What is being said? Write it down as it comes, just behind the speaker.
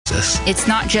this. It's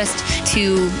not just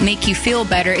to make you feel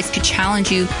better, it's to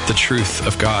challenge you. The truth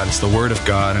of God, it's the Word of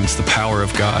God, and it's the power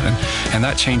of God, and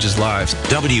that changes lives.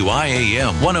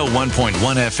 WIAM 101.1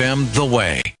 FM, The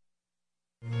Way.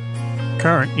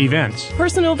 Current events,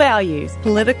 personal values,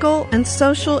 political and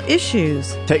social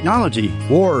issues, technology,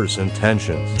 wars and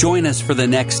tensions. Join us for the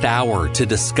next hour to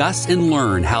discuss and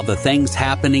learn how the things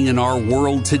happening in our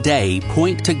world today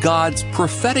point to God's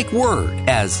prophetic word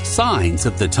as signs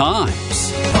of the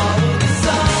times. Follow the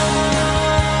signs,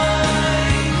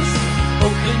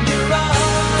 open your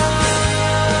eyes,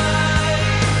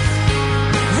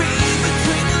 read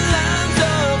between the lines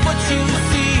of what you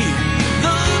see,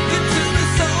 look into the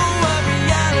soul of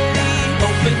reality,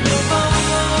 open your mind,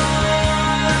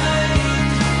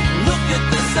 look at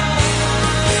the sign,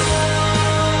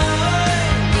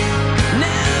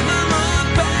 never look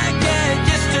back at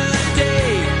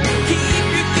yesterday, keep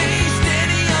your gaze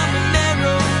steady on the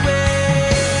narrow way.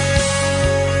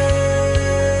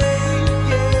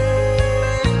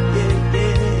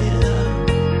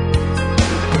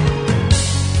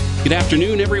 Good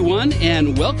afternoon, everyone,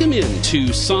 and welcome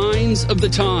into Signs of the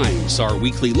Times, our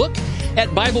weekly look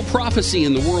at Bible prophecy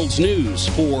in the world's news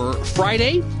for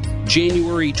Friday,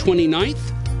 January 29th,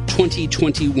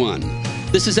 2021.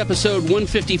 This is episode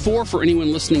 154 for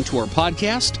anyone listening to our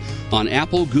podcast on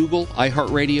Apple, Google,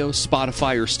 iHeartRadio,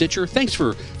 Spotify, or Stitcher. Thanks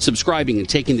for subscribing and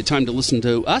taking the time to listen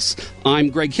to us. I'm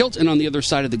Greg Hilt, and on the other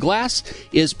side of the glass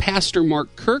is Pastor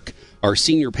Mark Kirk, our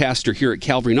senior pastor here at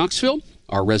Calvary Knoxville,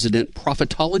 our resident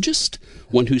prophetologist,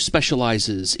 one who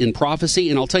specializes in prophecy.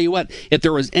 And I'll tell you what, if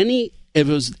there was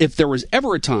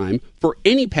ever a time for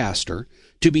any pastor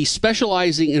to be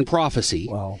specializing in prophecy,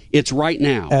 wow, it's right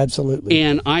now. Absolutely.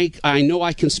 And I know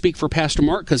I can speak for Pastor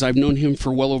Mark because I've known him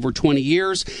for well over 20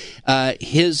 years.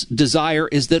 His desire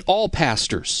is that all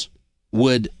pastors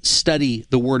would study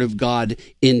the Word of God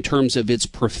in terms of its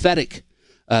prophetic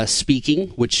speaking,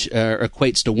 which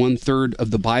equates to 1/3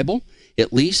 of the Bible,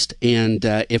 at least. And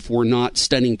if we're not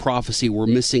studying prophecy, we're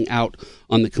missing out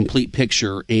on the complete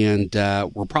picture, and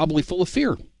we're probably full of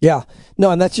fear. Yeah.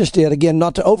 No, and that's just it. Again,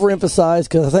 not to overemphasize,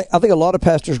 because I think a lot of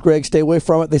pastors, Greg, stay away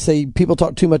from it. They say people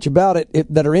talk too much about it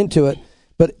that are into it.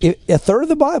 But a third of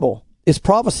the Bible is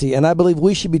prophecy, and I believe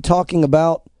we should be talking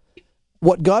about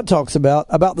what God talks about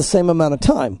the same amount of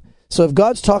time. So if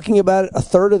God's talking about it a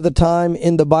third of the time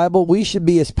in the Bible, we should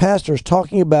be, as pastors,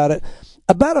 talking about it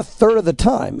about a third of the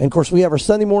time. And of course, we have our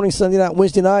Sunday morning, Sunday night,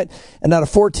 Wednesday night, and out of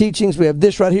 4 teachings, we have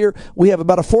this right here. We have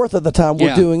about a fourth of the time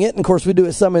we're doing it. And of course, we do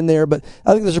it some in there, but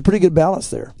I think there's a pretty good balance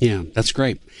there. Yeah, that's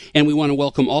great. And we want to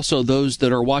welcome also those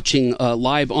that are watching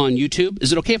live on YouTube.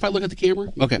 Is it okay if I look at the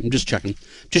camera? Okay, I'm just checking.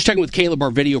 Just checking with Caleb,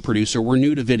 our video producer. We're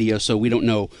new to video, so we don't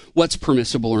know what's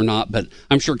permissible or not, but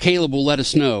I'm sure Caleb will let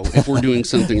us know if we're doing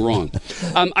something wrong.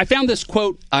 I found this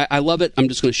quote. I love it. I'm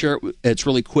just going to share it. It's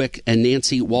really quick. And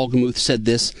Nancy Walgemuth said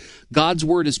this: God's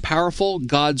word is powerful.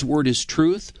 God's word is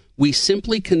truth. We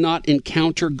simply cannot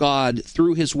encounter God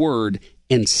through his word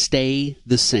and stay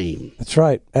the same. That's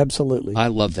right. Absolutely. I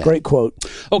love that. Great quote.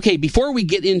 Okay, before we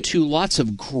get into lots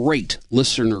of great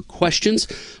listener questions,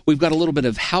 we've got a little bit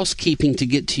of housekeeping to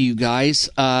get to you guys.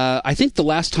 I think the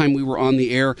last time we were on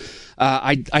the air,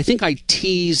 I think I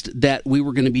teased that we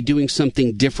were going to be doing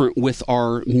something different with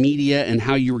our media and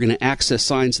how you were going to access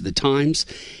Signs of the Times,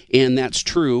 and that's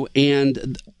true.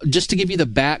 And just to give you the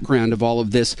background of all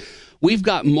of this, we've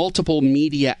got multiple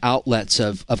media outlets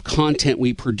of content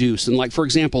we produce. And like, for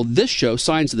example, this show,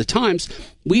 Signs of the Times,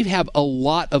 we have a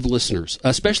lot of listeners,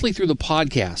 especially through the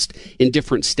podcast, in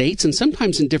different states and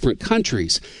sometimes in different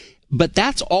countries. But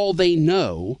that's all they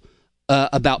know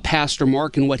about Pastor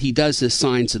Mark and what he does as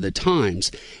Signs of the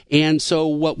Times. And so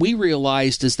what we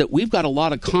realized is that we've got a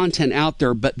lot of content out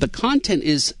there, but the content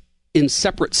is in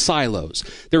separate silos.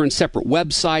 They're in separate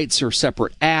websites or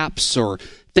separate apps or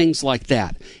things like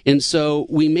that. And so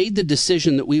we made the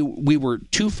decision that we were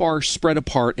too far spread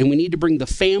apart, and we need to bring the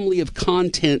family of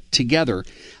content together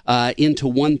into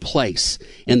one place.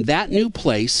 And that new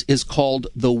place is called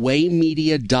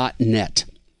thewaymedia.net.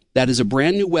 That is a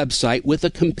brand new website with a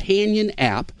companion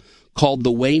app called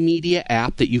the Way Media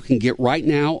app that you can get right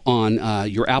now on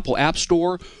your Apple App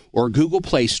Store or Google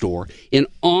Play Store. And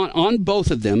on both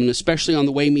of them, and especially on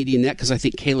the Way Media Net, because I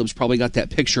think Caleb's probably got that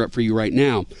picture up for you right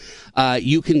now,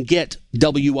 you can get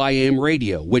WIAM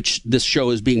Radio, which this show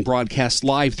is being broadcast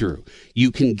live through.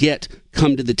 You can get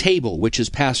Come to the Table, which is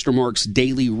Pastor Mark's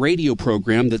daily radio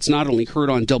program that's not only heard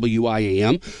on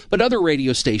WIAM, but other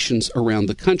radio stations around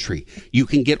the country. You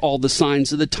can get all the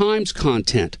Signs of the Times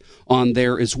content on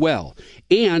there as well,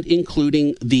 and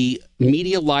including the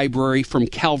media library from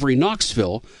Calvary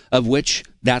Knoxville, of which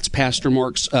That's Pastor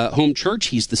Mark's home church.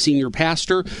 He's the senior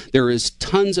pastor. There is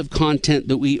tons of content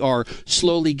that we are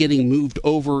slowly getting moved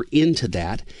over into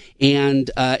that. And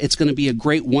it's going to be a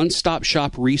great one-stop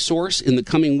shop resource. In the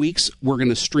coming weeks, we're going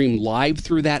to stream live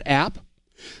through that app.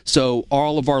 So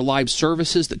all of our live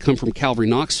services that come from Calvary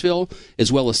Knoxville,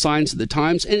 as well as Signs of the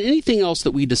Times, and anything else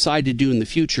that we decide to do in the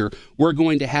future, we're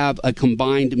going to have a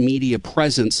combined media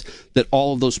presence that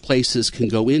all of those places can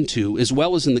go into, as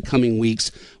well as in the coming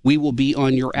weeks, we will be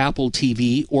on your Apple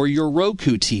TV or your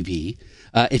Roku TV.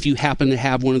 If you happen to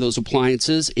have one of those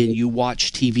appliances and you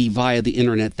watch TV via the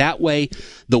internet that way,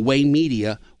 the Way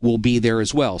Media will be there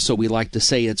as well. So we like to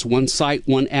say it's one site,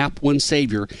 one app, one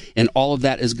Savior, and all of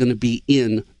that is going to be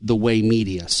in the Way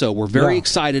Media. So we're very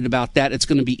excited about that. It's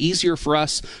going to be easier for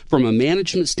us from a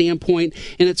management standpoint,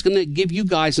 and it's going to give you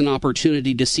guys an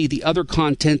opportunity to see the other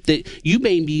content that you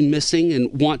may be missing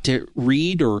and want to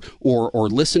read or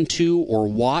listen to or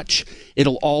watch.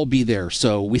 It'll all be there.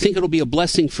 So we think it'll be a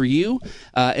blessing for you.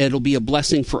 It'll be a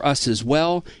blessing for us as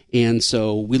well. And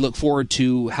so we look forward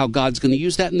to how God's going to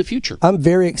use that in the future. I'm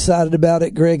very excited about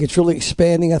it, Greg. It's really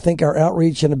expanding, I think, our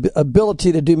outreach and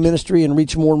ability to do ministry and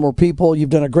reach more and more people. You've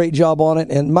done a great job on it.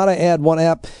 And might I add, one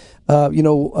app,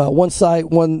 one site,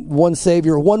 one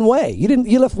Savior, one way.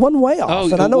 You left one way off.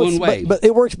 Oh, and I know one way. But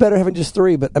it works better having just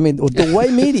three. But I mean, the Way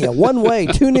Media, one way.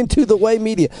 Tune into the Way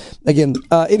Media. Again,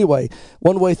 anyway,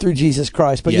 one way through Jesus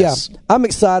Christ. But yes. Yeah, I'm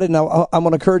excited. Now, I'm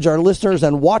going to encourage our listeners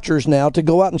and watchers now to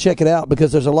go out and check it out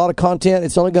because there's a lot of content.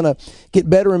 It's only going to get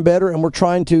better and better, and we're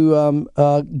trying to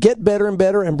get better and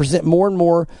better and present more and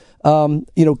more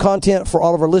content for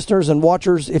all of our listeners and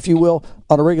watchers, if you will,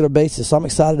 on a regular basis. So I'm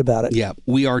excited about it. Yeah,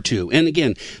 we are too. And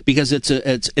again, because it's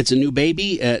a new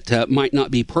baby, it might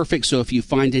not be perfect. So if you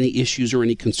find any issues or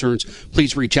any concerns,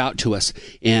 please reach out to us.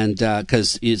 And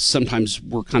because sometimes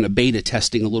we're kind of beta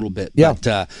testing a little bit. Yeah.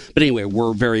 But anyway,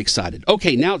 we're very excited.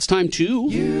 Okay, now it's time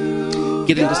to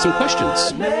get into some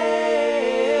questions.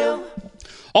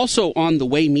 Also on the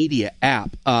Way Media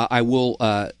app, I will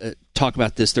talk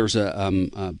about this. There's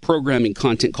a programming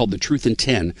content called The Truth in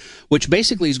 10, which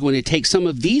basically is going to take some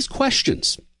of these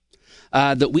questions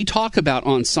that we talk about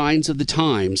on Signs of the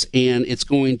Times, and it's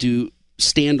going to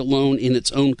stand alone in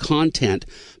its own content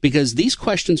because these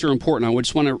questions are important. I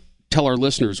just want to tell our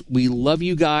listeners, we love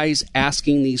you guys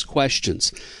asking these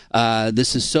questions.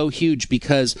 This is so huge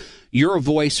because you're a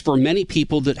voice for many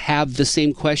people that have the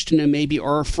same question and maybe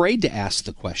are afraid to ask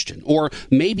the question. Or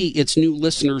maybe it's new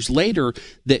listeners later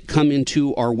that come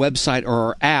into our website or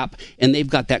our app and they've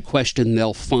got that question,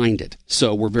 they'll find it.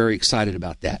 So we're very excited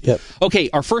about that. Yep. Okay,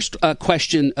 our first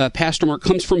question, Pastor Mark,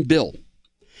 comes from Bill.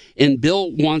 And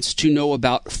Bill wants to know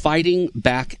about fighting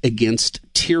back against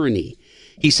tyranny.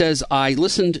 He says, I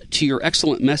listened to your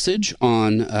excellent message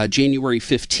on January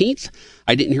 15th.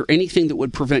 I didn't hear anything that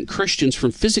would prevent Christians from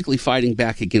physically fighting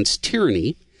back against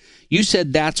tyranny. You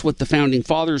said that's what the Founding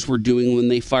Fathers were doing when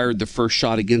they fired the first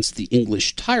shot against the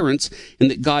English tyrants, and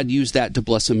that God used that to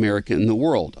bless America and the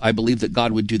world. I believe that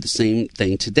God would do the same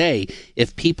thing today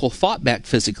if people fought back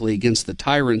physically against the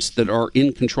tyrants that are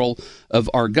in control of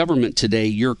our government today.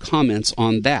 Your comments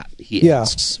on that, he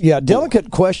asks. Yeah,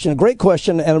 delicate question, great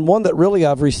question, and one that really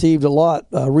I've received a lot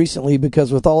recently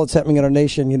because with all that's happening in our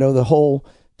nation, the whole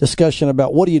discussion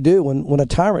about what do you do when a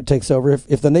tyrant takes over.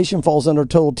 If the nation falls under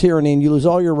total tyranny and you lose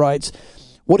all your rights,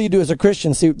 what do you do as a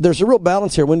Christian? See, there's a real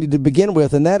balance here we need to begin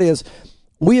with, and that is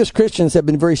we as Christians have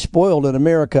been very spoiled in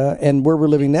America and where we're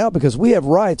living now because we have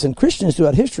rights, and Christians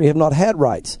throughout history have not had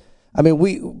rights. I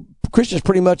mean, Christians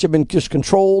pretty much have been just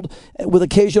controlled with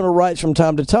occasional rights from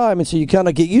time to time, and so you kind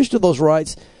of get used to those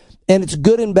rights, and it's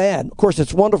good and bad. Of course,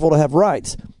 it's wonderful to have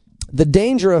rights. The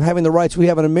danger of having the rights we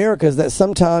have in America is that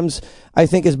sometimes I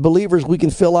think as believers we can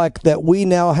feel like that we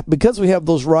now, because we have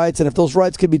those rights, and if those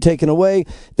rights could be taken away,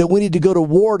 that we need to go to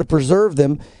war to preserve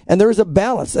them. And there is a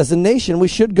balance. As a nation, we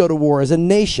should go to war as a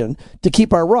nation to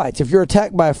keep our rights. If you're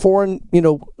attacked by a foreign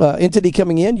entity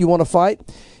coming in, you want to fight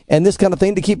and this kind of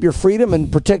thing to keep your freedom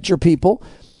and protect your people.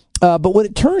 But when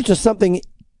it turns to something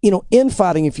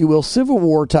infighting, if you will, civil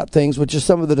war type things, which is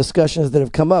some of the discussions that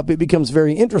have come up, it becomes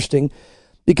very interesting.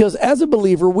 Because as a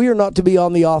believer, we are not to be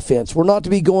on the offense. We're not to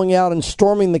be going out and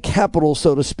storming the Capitol,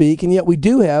 so to speak, and yet we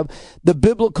do have the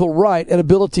biblical right and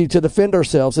ability to defend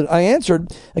ourselves. And I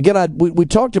answered, again, we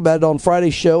talked about it on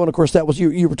Friday's show, and of course that was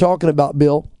you were talking about,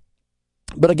 Bill.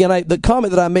 But again, the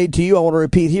comment that I made to you, I want to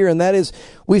repeat here, and that is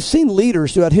we've seen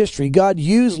leaders throughout history. God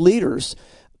used leaders,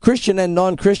 Christian and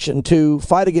non-Christian, to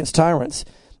fight against tyrants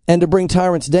and to bring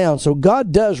tyrants down. So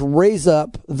God does raise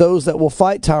up those that will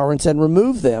fight tyrants and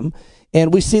remove them.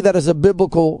 And we see that as a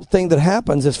biblical thing that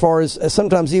happens as far as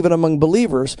sometimes even among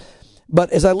believers.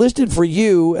 But as I listed for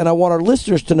you, and I want our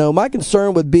listeners to know, my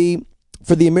concern would be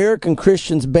for the American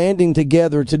Christians banding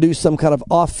together to do some kind of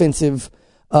offensive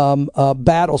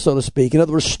battle, so to speak. In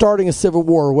other words, starting a civil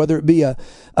war, whether it be a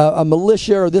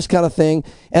militia or this kind of thing.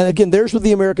 And again, there's where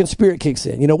the American spirit kicks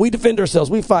in. We defend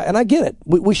ourselves, we fight. And I get it.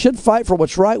 We should fight for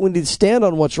what's right. We need to stand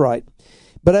on what's right.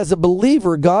 But as a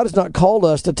believer, God has not called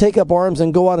us to take up arms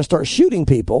and go out and start shooting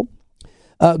people.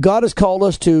 God has called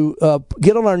us to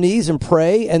get on our knees and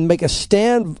pray and make a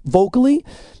stand vocally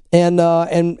and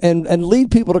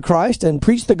lead people to Christ and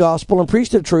preach the gospel and preach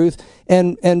the truth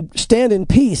and stand in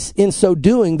peace in so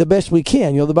doing the best we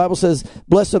can. The Bible says,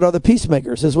 blessed are the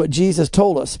peacemakers, is what Jesus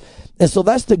told us. And so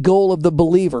that's the goal of the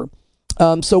believer.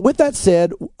 So with that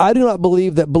said, I do not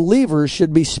believe that believers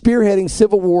should be spearheading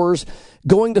civil wars,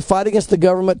 going to fight against the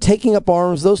government, taking up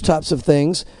arms, those types of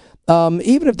things.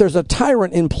 Even if there's a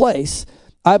tyrant in place,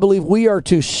 I believe we are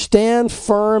to stand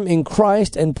firm in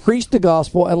Christ and preach the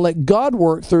gospel and let God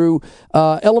work through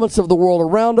elements of the world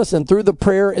around us and through the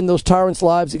prayer in those tyrants'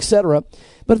 lives, etc.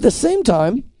 But at the same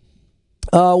time,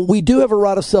 we do have a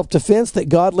right of self-defense that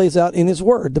God lays out in His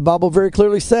Word. The Bible very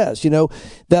clearly says,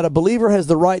 that a believer has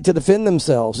the right to defend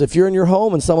themselves. If you're in your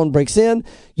home and someone breaks in,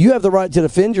 you have the right to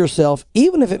defend yourself,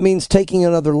 even if it means taking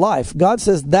another life. God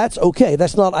says that's okay.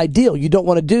 That's not ideal. You don't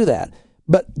want to do that.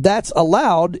 But that's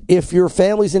allowed if your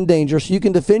family's in danger, so you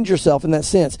can defend yourself in that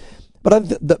sense. But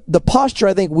the posture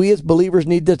I think we as believers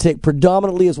need to take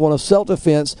predominantly is one of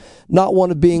self-defense, not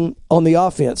one of being on the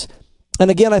offense.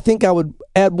 And again, I think I would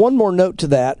add one more note to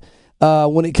that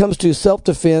when it comes to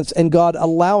self-defense and God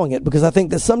allowing it, because I think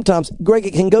that sometimes, Greg,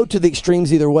 it can go to the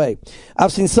extremes either way.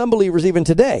 I've seen some believers even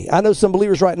today. I know some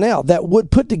believers right now that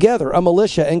would put together a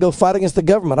militia and go fight against the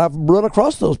government. I've run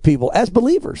across those people as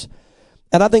believers.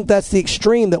 And I think that's the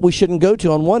extreme that we shouldn't go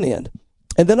to on one end.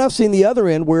 And then I've seen the other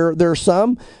end where there are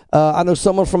some, I know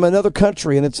someone from another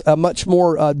country, and it's a much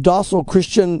more docile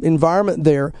Christian environment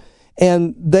there.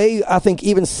 And they, I think,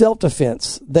 even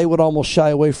self-defense, they would almost shy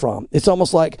away from. It's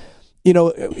almost like,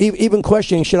 even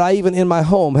questioning, should I even in my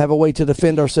home have a way to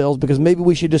defend ourselves? Because maybe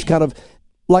we should just kind of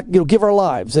give our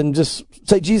lives and just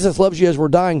say Jesus loves you as we're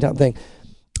dying type thing.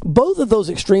 Both of those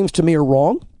extremes to me are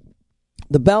wrong.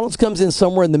 The balance comes in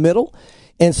somewhere in the middle.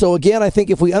 And so, again, I think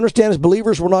if we understand as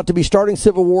believers we're not to be starting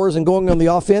civil wars and going on the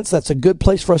offense, that's a good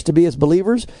place for us to be as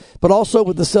believers. But also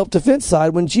with the self-defense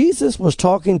side, when Jesus was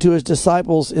talking to his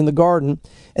disciples in the garden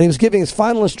and he was giving his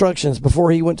final instructions before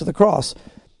he went to the cross,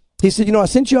 he said, I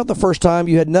sent you out the first time.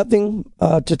 You had nothing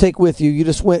to take with you. You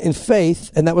just went in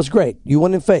faith, and that was great. You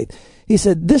went in faith. He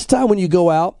said, this time when you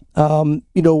go out,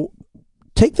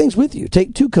 take things with you.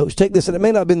 Take 2 coats. Take this. And it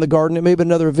may not have been the garden. It may have been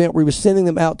another event where he was sending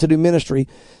them out to do ministry.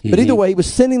 But either way, he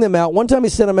was sending them out. One time he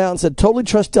sent them out and said, totally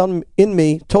trust in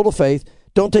me, total faith.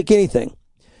 Don't take anything.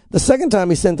 The second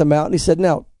time he sent them out and he said,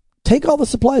 now, take all the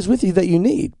supplies with you that you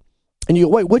need. And you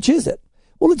go, wait, which is it?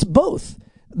 Well, it's both.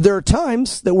 There are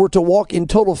times that we're to walk in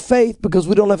total faith because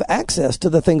we don't have access to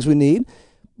the things we need.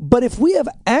 But if we have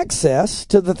access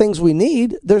to the things we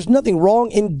need, there's nothing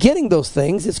wrong in getting those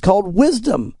things. It's called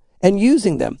wisdom. And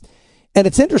using them. And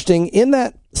it's interesting, in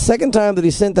that second time that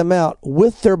he sent them out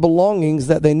with their belongings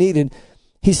that they needed,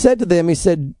 he said to them,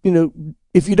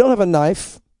 if you don't have a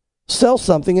knife, sell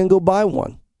something and go buy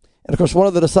one. And of course, one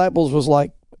of the disciples was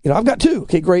like, I've got 2.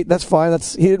 Okay, great, that's fine.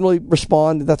 He didn't really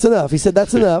respond. That's enough. He said,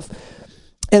 that's enough.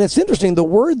 And it's interesting, the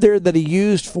word there that he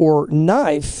used for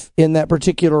knife in that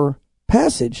particular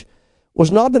passage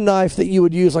was not the knife that you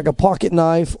would use like a pocket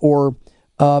knife or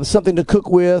something to cook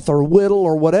with or whittle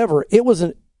or whatever. It was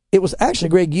actually,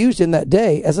 Greg, used in that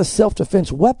day as a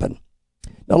self-defense weapon.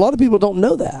 Now, a lot of people don't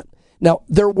know that. Now,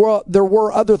 there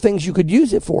were other things you could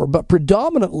use it for, but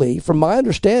predominantly, from my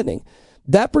understanding,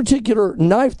 that particular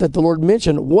knife that the Lord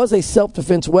mentioned was a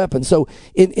self-defense weapon. So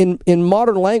in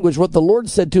modern language, what the Lord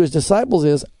said to his disciples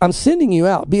is, I'm sending you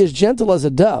out. Be as gentle as a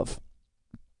dove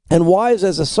and wise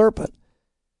as a serpent.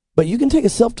 But you can take a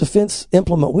self-defense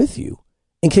implement with you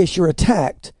in case you're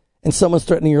attacked and someone's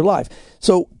threatening your life.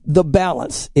 So the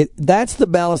balance, that's the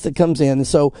balance that comes in. And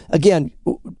so, again,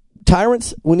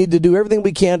 tyrants, we need to do everything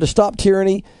we can to stop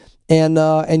tyranny.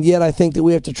 And yet I think that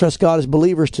we have to trust God as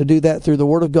believers to do that through the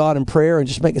Word of God and prayer and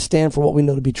just make a stand for what we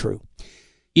know to be true.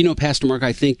 Pastor Mark,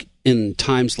 I think in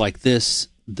times like this,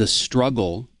 the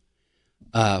struggle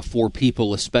for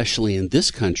people, especially in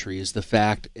this country, is the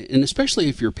fact, and especially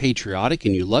if you're patriotic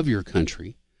and you love your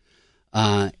country,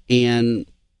 and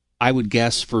I would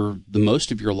guess for the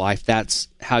most of your life, that's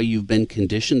how you've been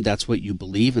conditioned, that's what you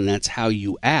believe, and that's how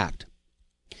you act.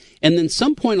 And then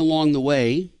some point along the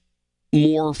way,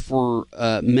 more for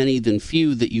many than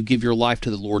few that you give your life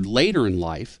to the Lord later in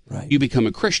life, Right. you become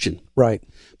a Christian. Right.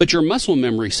 But your muscle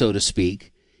memory, so to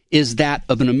speak, is that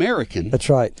of an American. That's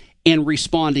right. And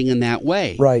responding in that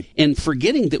way. Right. And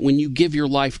forgetting that when you give your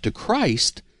life to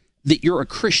Christ, that you're a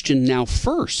Christian now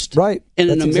first. Right. And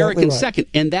That's an American exactly right.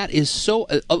 second. And that is so,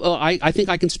 I think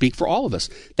I can speak for all of us.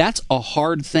 That's a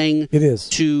hard thing It is.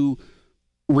 to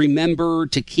remember,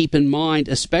 to keep in mind,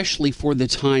 especially for the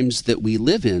times that we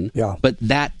live in. Yeah. But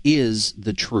that is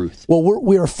the truth. Well,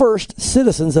 we are first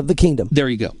citizens of the kingdom. There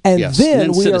you go. And yes. then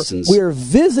and citizens. we are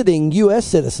visiting U.S.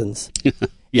 citizens.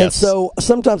 Yes. And so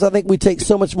sometimes I think we take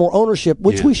so much more ownership,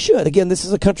 which Yeah. we should. Again, this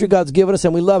is a country God's given us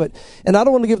and we love it. And I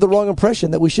don't want to give the wrong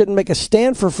impression that we shouldn't make a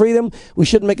stand for freedom. We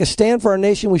shouldn't make a stand for our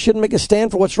nation. We shouldn't make a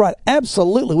stand for what's right.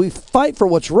 Absolutely. We fight for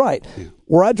what's right. Yeah.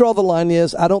 Where I draw the line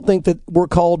is I don't think that we're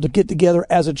called to get together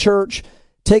as a church,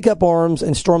 take up arms,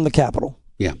 and storm the Capitol.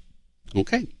 Yeah.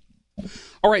 Okay.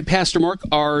 All right, Pastor Mark,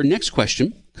 our next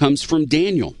question comes from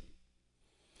Daniel.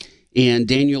 And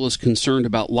Daniel is concerned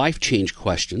about life change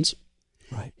questions.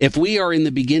 Right. If we are in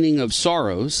the beginning of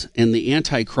sorrows and the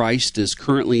Antichrist is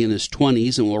currently in his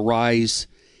 20s and will rise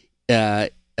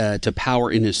to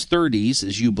power in his 30s,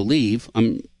 as you believe,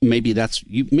 maybe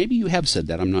you have said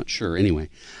that, I'm not sure. Anyway,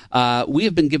 we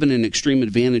have been given an extreme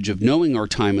advantage of knowing our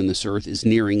time on this earth is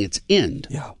nearing its end.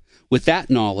 Yeah. With that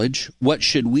knowledge, what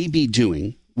should we be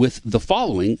doing with the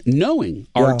following, knowing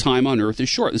our time on earth is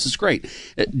short? This is great.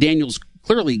 Daniel's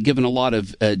clearly given a lot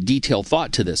of detailed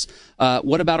thought to this.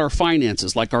 What about our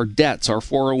finances, like our debts, our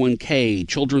 401k,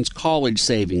 children's college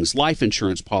savings, life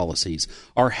insurance policies,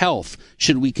 our health?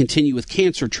 Should we continue with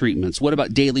cancer treatments? What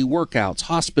about daily workouts,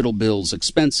 hospital bills,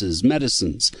 expenses,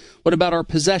 medicines? What about our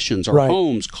possessions, our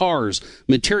homes, cars,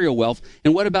 material wealth?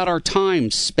 And what about our time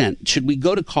spent? Should we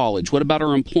go to college? What about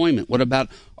our employment? What about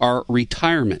our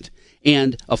retirement?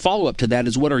 And a follow-up to that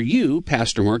is, what are you,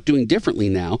 Pastor Mark, doing differently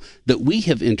now that we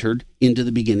have entered into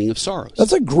the beginning of sorrows?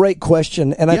 That's a great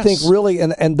question. And I think really,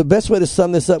 and the best way to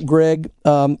sum this up, Greg,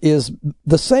 is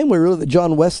the same way really that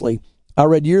John Wesley, I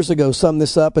read years ago, summed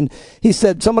this up. And he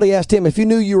said, somebody asked him, if you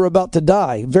knew you were about to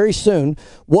die very soon,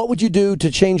 what would you do to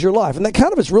change your life? And that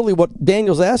kind of is really what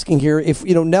Daniel's asking here. If,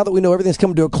 now that we know everything's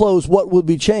coming to a close, what would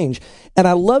we change? And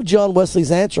I love John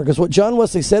Wesley's answer, because what John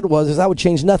Wesley said was, I would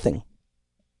change nothing.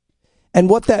 And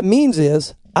what that means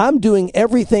is I'm doing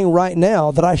everything right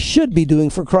now that I should be doing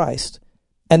for Christ.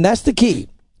 And that's the key.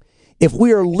 If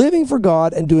we are living for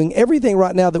God and doing everything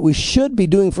right now that we should be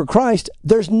doing for Christ,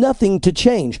 there's nothing to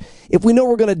change. If we know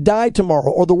we're going to die tomorrow,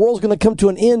 or the world's going to come to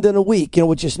an end in a week,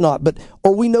 which it's not,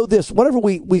 or we know this, whatever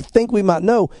we think we might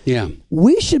know,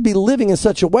 we should be living in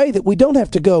such a way that we don't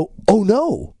have to go, oh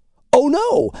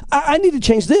no, I need to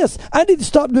change this. I need to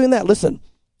stop doing that. Listen.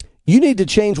 You need to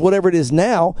change whatever it is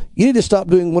now. You need to stop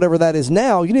doing whatever that is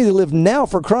now. You need to live now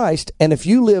for Christ. And if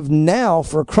you live now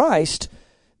for Christ,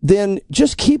 then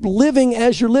just keep living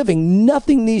as you're living.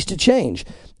 Nothing needs to change.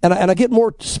 And I get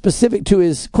more specific to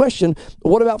his question.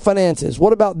 What about finances?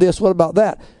 What about this? What about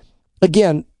that?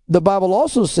 Again, the Bible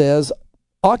also says,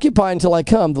 occupy until I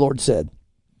come, the Lord said.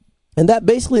 And that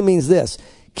basically means this.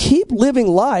 Keep living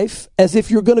life as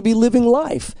if you're going to be living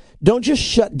life. Don't just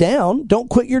shut down. Don't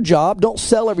quit your job. Don't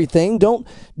sell everything. Don't,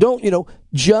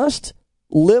 just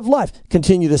live life.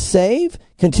 Continue to save,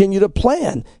 continue to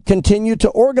plan, continue to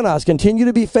organize, continue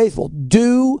to be faithful.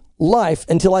 Do life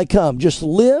until I come. Just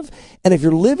live. And if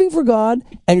you're living for God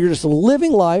and you're just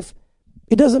living life,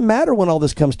 it doesn't matter when all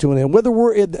this comes to an end. Whether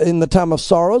we're in the time of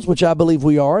sorrows, which I believe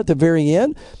we are at the very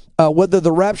end, whether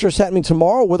the rapture is happening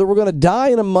tomorrow, whether we're going to die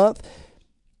in a month,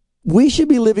 we should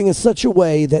be living in such a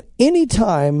way that any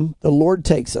time the Lord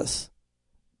takes us,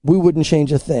 we wouldn't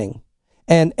change a thing.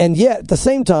 And yet, at the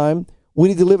same time, we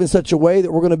need to live in such a way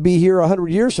that we're going to be here 100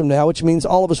 years from now, which means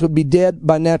all of us would be dead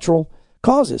by natural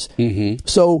causes. Mm-hmm.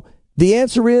 So the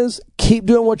answer is, keep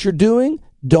doing what you're doing.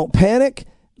 Don't panic.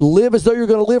 Live as though you're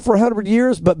going to live for 100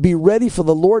 years, but be ready for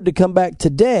the Lord to come back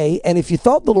today. And if you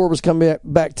thought the Lord was coming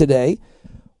back today,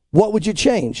 what would you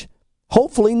change?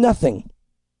 Hopefully nothing.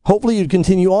 Hopefully you'd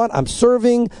continue on. I'm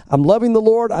serving. I'm loving the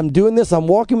Lord. I'm doing this. I'm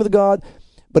walking with God.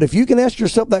 But if you can ask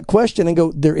yourself that question and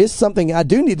go, there is something I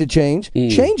do need to change,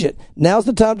 change it. Now's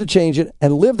the time to change it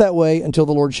and live that way until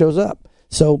the Lord shows up.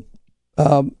 So,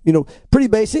 pretty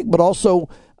basic, but also,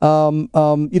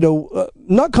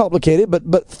 not complicated,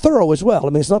 but thorough as well. I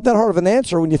mean, it's not that hard of an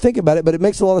answer when you think about it, but it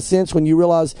makes a lot of sense when you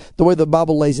realize the way the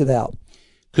Bible lays it out.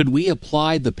 Could we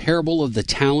apply the parable of the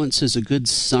talents as a good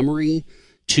summary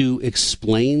to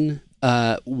explain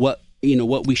what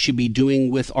what we should be doing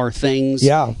with our things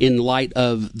Yeah. in light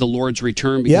of the Lord's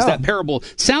return? Because Yeah. that parable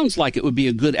sounds like it would be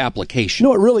a good application.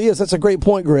 No, it really is. That's a great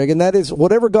point, Greg. And that is,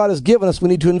 whatever God has given us, we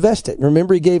need to invest it.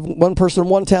 Remember, he gave one person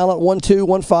 1 talent, 1 2,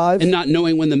 1 5. And not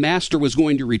knowing when the master was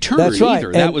going to return That's right.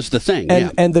 either. That was the thing.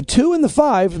 And the 2 and the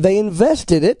 5, they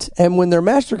invested it. And when their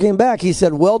master came back, he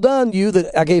said, "Well done, you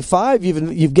that I gave 5.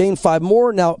 You've gained 5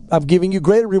 more. Now I've given you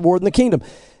greater reward in the kingdom.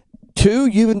 2,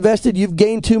 you've invested, you've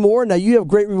gained 2 more. Now you have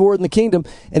great reward in the kingdom."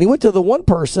 And he went to the one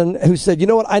person who said, "You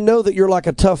know what? I know that you're like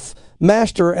a tough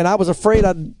master, and I was afraid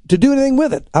to do anything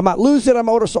with it. I might lose it.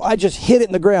 So I just hid it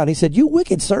in the ground." He said, "You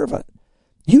wicked servant.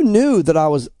 You knew that I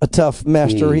was a tough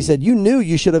master." He said, "You knew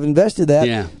you should have invested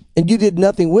that, and you did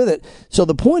nothing with it." So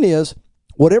the point is,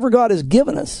 whatever God has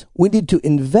given us, we need to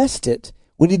invest it.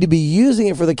 We need to be using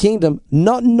it for the kingdom,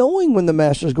 not knowing when the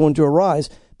master is going to arise.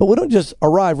 But we don't just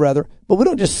but we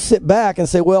don't just sit back and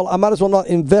say, "Well, I might as well not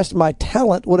invest my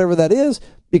talent," whatever that is,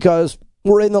 because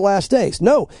we're in the last days.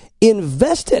 No,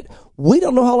 invest it. We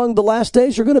don't know how long the last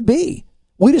days are going to be.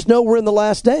 We just know we're in the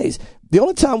last days. The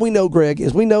only time we know, Greg,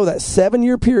 is we know that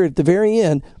 7-year period at the very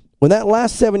end, when that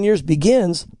last 7 years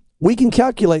begins, we can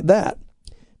calculate that.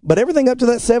 But everything up to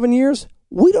that 7 years,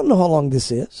 we don't know how long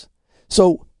this is.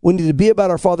 So we need to be about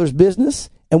our Father's business,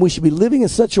 and we should be living in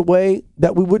such a way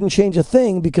that we wouldn't change a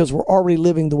thing because we're already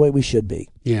living the way we should be.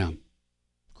 Yeah.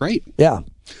 Great. Yeah.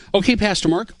 Okay, Pastor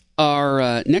Mark,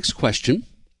 our next question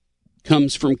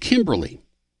comes from Kimberly.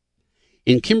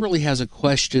 And Kimberly has a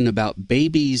question about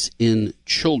babies in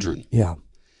children. Yeah.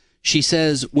 She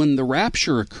says, when the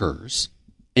rapture occurs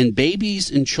and babies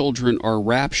and children are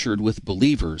raptured with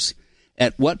believers,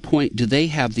 at what point do they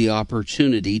have the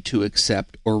opportunity to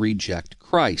accept or reject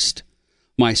Christ?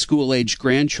 My school-age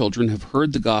grandchildren have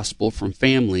heard the gospel from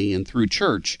family and through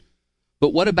church,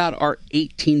 but what about our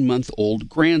 18-month-old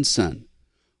grandson?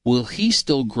 Will he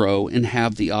still grow and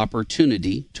have the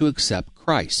opportunity to accept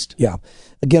Christ? Yeah.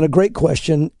 Again, a great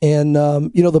question. And,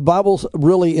 the Bible's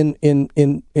really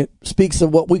it speaks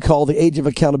of what we call the age of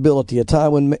accountability, a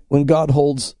time when God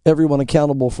holds everyone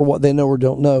accountable for what they know or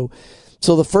don't know.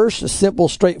 So the first simple,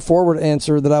 straightforward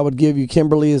answer that I would give you,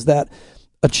 Kimberly, is that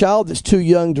a child that's too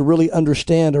young to really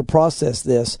understand or process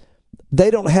this, they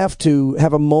don't have to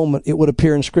have a moment, it would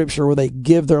appear in Scripture, where they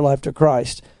give their life to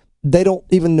Christ. They don't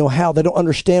even know how. They don't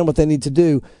understand what they need to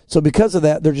do. So because of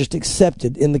that, they're just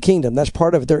accepted in the kingdom. That's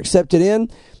part of it. They're accepted in.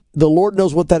 The Lord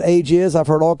knows what that age is. I've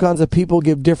heard all kinds of people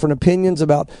give different opinions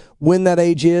about when that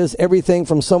age is. Everything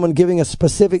from someone giving a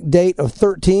specific date of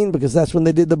 13, because that's when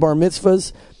they did the bar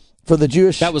mitzvahs for the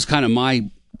Jewish. That was kind of my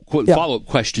follow-up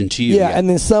question to you. Yeah, and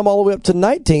then some all the way up to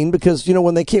 19, because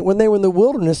when they were in the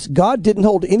wilderness, God didn't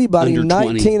hold anybody Under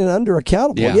 19 20. and under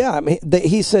accountable. Yeah. I mean,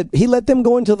 he said he let them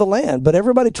go into the land, but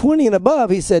everybody 20 and above,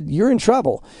 he said, you're in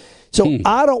trouble. So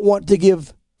I don't want to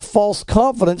give false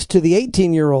confidence to the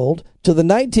 18-year-old, to the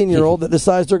 19-year-old that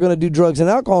decides they're going to do drugs and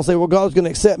alcohol and say, well, God's going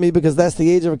to accept me because that's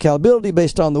the age of accountability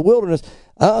based on the wilderness.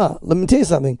 Let me tell you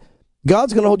something.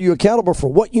 God's going to hold you accountable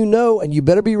for what you know, and you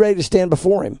better be ready to stand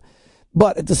before him.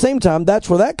 But at the same time, that's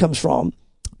where that comes from.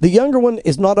 The younger one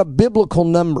is not a biblical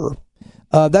number.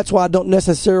 That's why I don't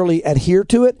necessarily adhere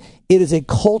to it. It is a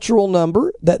cultural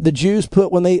number that the Jews put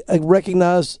when they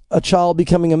recognize a child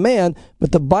becoming a man,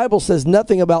 but the Bible says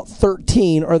nothing about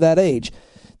 13 or that age.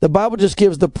 The Bible just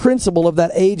gives the principle of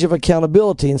that age of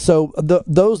accountability. And so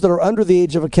those that are under the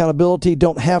age of accountability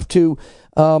don't have to,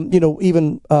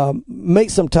 even make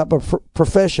some type of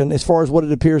profession as far as what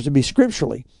it appears to be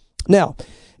scripturally. Now,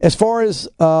 as far as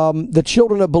the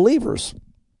children of believers,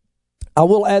 I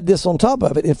will add this on top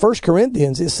of it. In 1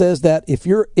 Corinthians, it says that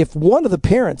if one of the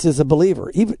parents is a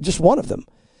believer, even just one of them,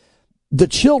 the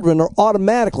children are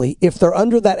automatically, if they're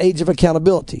under that age of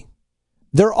accountability,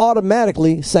 they're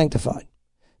automatically sanctified.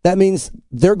 That means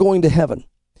they're going to heaven.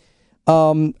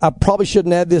 I probably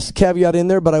shouldn't add this caveat in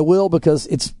there, but I will, because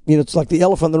it's like the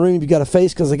elephant in the room you've got to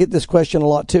face, because I get this question a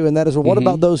lot too, and that is, well, what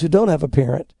about those who don't have a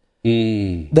parent?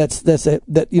 And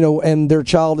their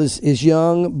child is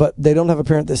young, but they don't have a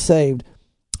parent that's saved.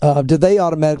 Do they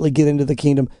automatically get into the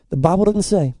kingdom? The Bible doesn't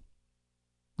say.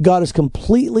 God is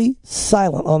completely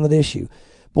silent on that issue.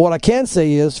 But what I can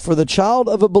say is, for the child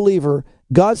of a believer,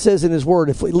 God says in his word,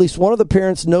 if at least one of the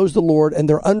parents knows the Lord and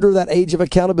they're under that age of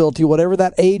accountability, whatever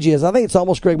that age is, I think it's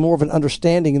almost, Greg, more of an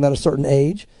understanding than a certain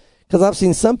age. Because I've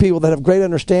seen some people that have great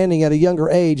understanding at a younger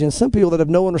age and some people that have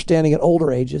no understanding at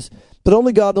older ages. But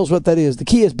only God knows what that is. The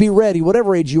key is be ready,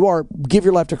 whatever age you are, give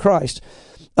your life to Christ.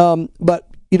 But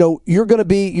your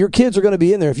kids are going to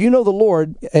be in there. If you know the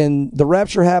Lord and the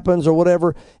rapture happens or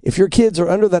whatever, if your kids are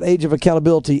under that age of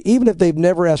accountability, even if they've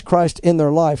never asked Christ in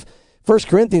their life, 1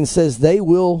 Corinthians says they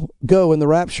will go in the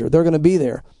rapture. They're going to be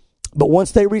there. But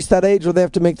once they reach that age where they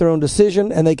have to make their own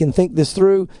decision and they can think this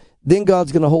through, then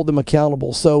God's going to hold them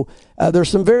accountable. So there's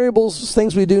some variables,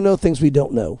 things we do know, things we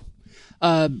don't know.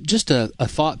 Just a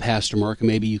thought, Pastor Mark, and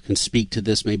maybe you can speak to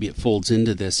this, maybe it folds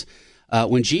into this.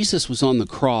 When Jesus was on the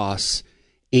cross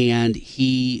and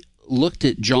he looked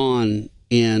at John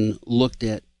and looked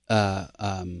at,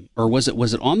 or was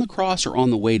it on the cross or on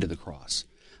the way to the cross?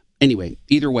 Anyway,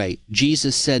 either way,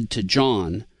 Jesus said to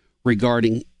John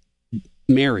regarding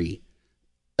Mary,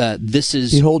 this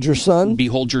is... Behold your son.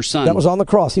 Behold your son. That was on the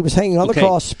cross. He was hanging on the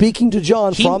cross, speaking to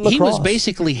John from the cross. He was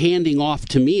basically handing off,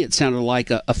 to me, it sounded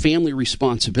like a family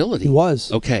responsibility. He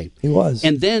was. Okay. He was.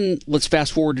 And then let's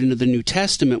fast forward into the New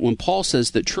Testament when Paul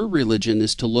says that true religion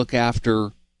is to look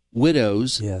after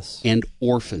widows and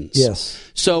orphans.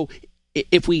 Yes. So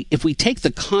if we take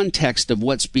the context of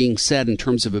what's being said in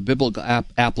terms of a biblical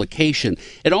application,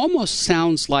 it almost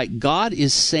sounds like God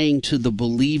is saying to the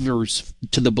believers,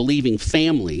 to the believing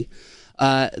family,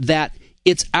 that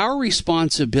it's our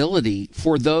responsibility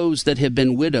for those that have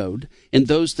been widowed and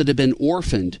those that have been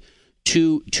orphaned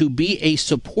to be a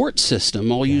support system.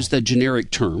 I'll use the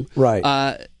generic term.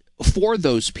 Right. For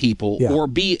those people, or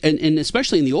be, and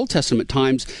especially in the Old Testament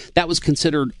times, that was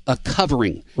considered a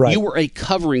covering. Right. You were a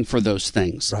covering for those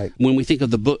things. Right. When we think of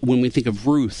the book, when we think of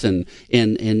Ruth and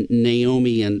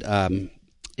Naomi and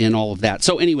all of that.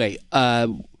 So anyway,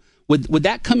 would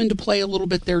that come into play a little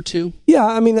bit there too? Yeah,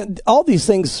 I mean, all these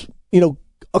things,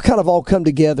 kind of all come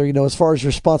together, as far as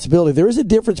responsibility. There is a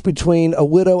difference between a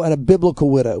widow and a biblical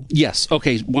widow. Yes.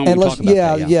 Okay. When we talk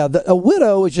about that, a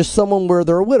widow is just someone where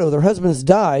they're a widow. Their husband's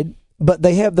died, but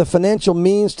they have the financial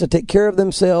means to take care of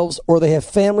themselves, or they have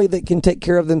family that can take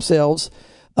care of themselves,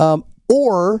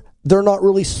 or they're not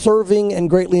really serving and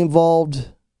greatly involved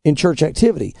in church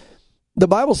activity. The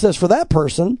Bible says for that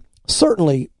person,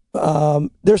 certainly,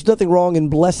 there's nothing wrong in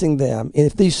blessing them. And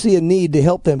if they see a need to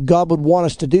help them, God would want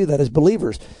us to do that as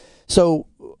believers. So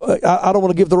I don't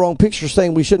want to give the wrong picture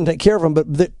saying we shouldn't take care of them,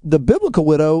 but the biblical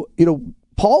widow,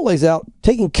 Paul lays out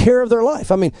taking care of their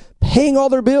life. I mean, paying all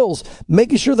their bills,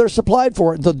 making sure they're supplied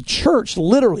for it. The church,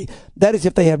 literally, that is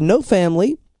if they have no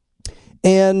family,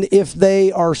 and if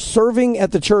they are serving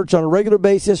at the church on a regular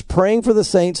basis, praying for the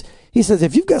saints. He says,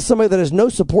 if you've got somebody that has no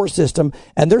support system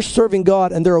and they're serving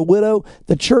God and they're a widow,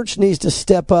 the church needs to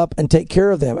step up and take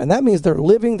care of them. And that means their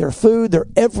living, their food, their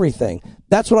everything.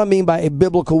 That's what I mean by a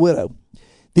biblical widow.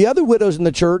 The other widows in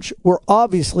the church were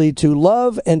obviously to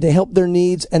love and to help their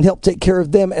needs and help take care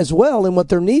of them as well in what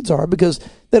their needs are, because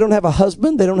they don't have a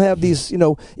husband. They don't have these,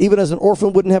 even as an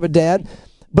orphan wouldn't have a dad.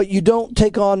 But you don't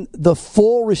take on the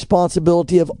full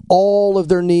responsibility of all of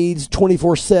their needs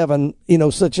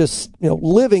 24/7, such as,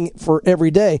 living for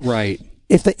every day. Right.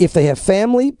 If they have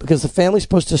family, because the family's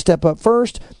supposed to step up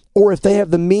first, or if they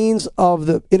have the means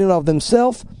in and of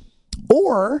themselves,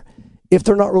 or if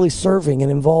they're not really serving and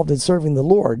involved in serving the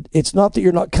Lord. It's not that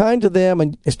you're not kind to them,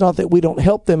 and it's not that we don't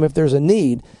help them if there's a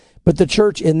need, but the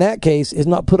church in that case is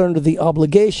not put under the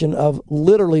obligation of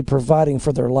literally providing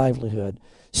for their livelihood.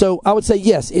 So I would say,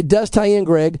 yes, it does tie in,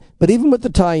 Greg, but even with the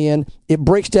tie-in, it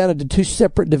breaks down into two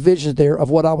separate divisions there of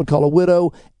what I would call a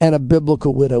widow and a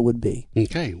biblical widow would be.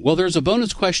 Okay. Well, there's a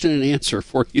bonus question and answer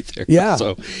for you there. Yeah.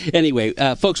 So anyway,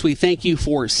 folks, we thank you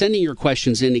for sending your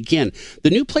questions in. Again, the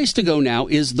new place to go now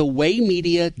is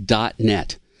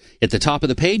thewaymedia.net. At the top of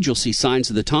the page, you'll see Signs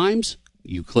of the Times.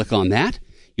 You click on that.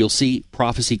 You'll see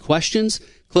Prophecy Questions.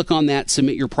 Click on that,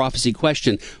 submit your prophecy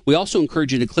question. We also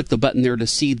encourage you to click the button there to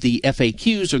see the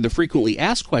FAQs, or the frequently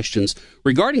asked questions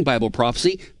regarding Bible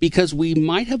prophecy, because we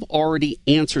might have already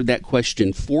answered that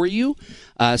question for you.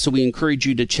 So we encourage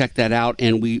you to check that out,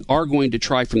 and we are going to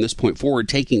try from this point forward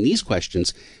taking these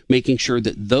questions, making sure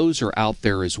that those are out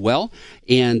there as well.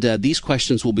 And these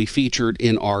questions will be featured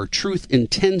in our Truth in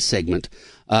 10 segment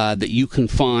that you can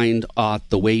find at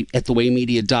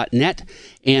thewaymedia.net,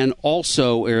 and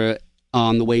also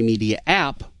on the Way Media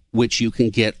app, which you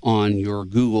can get on your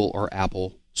Google or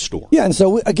Apple store. Yeah, and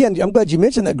so, again, I'm glad you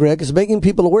mentioned that, Greg, because making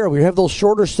people aware. We have those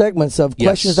shorter segments of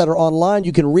questions that are online.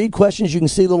 You can read questions. You can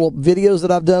see little videos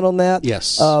that I've done on that.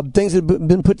 Yes. Things that have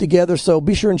been put together. So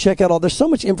be sure and check out all. There's so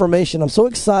much information. I'm so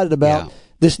excited about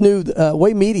this new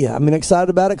Way Media. I'm excited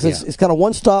about it because it's kind of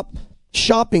one-stop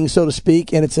shopping, so to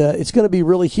speak, and it's going to be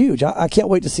really huge. I can't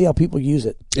wait to see how people use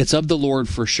it. It's of the Lord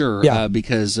for sure,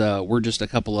 because we're just a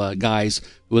couple of guys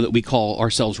that we call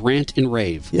ourselves Rant and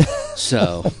Rave. Yeah.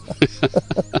 So,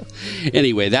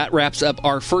 anyway, that wraps up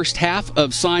our first half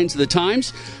of Signs of the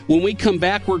Times. When we come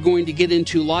back, we're going to get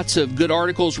into lots of good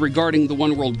articles regarding the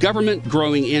one world government,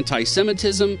 growing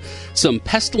anti-Semitism, some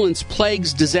pestilence,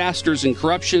 plagues, disasters, and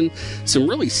corruption, some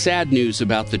really sad news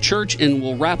about the church, and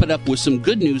we'll wrap it up with some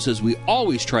good news, as we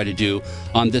always try to do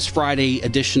on this Friday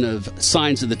edition of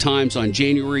Signs of the Times on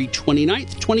January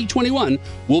 29th, 2021.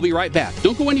 We'll be right back.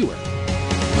 Don't go anywhere.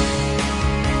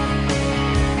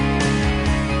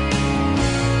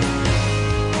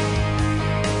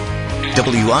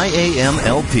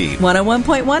 WIAM-LP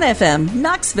 101.1 FM,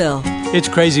 Knoxville. It's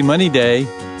Crazy Money Day.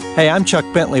 Hey, I'm Chuck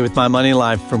Bentley with My Money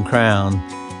Life from Crown.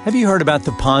 Have you heard about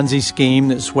the Ponzi scheme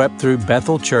that swept through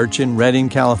Bethel Church in Redding,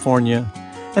 California?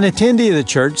 An attendee of the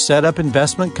church set up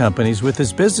investment companies with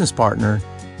his business partner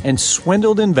and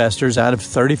swindled investors out of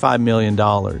 $35 million.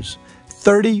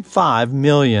 $35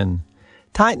 million.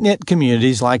 Tight-knit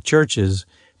communities like churches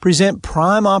present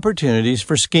prime opportunities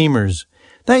for schemers.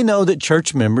 They know that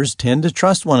church members tend to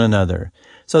trust one another,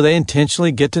 so they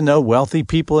intentionally get to know wealthy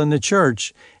people in the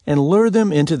church and lure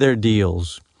them into their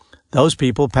deals. Those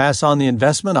people pass on the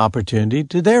investment opportunity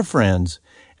to their friends,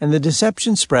 and the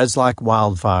deception spreads like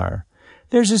wildfire.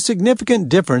 There's a significant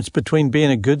difference between being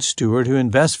a good steward who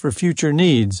invests for future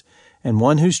needs and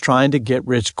one who's trying to get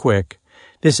rich quick.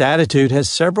 This attitude has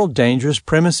several dangerous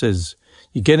premises.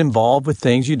 You get involved with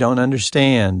things you don't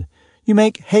understand. You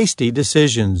make hasty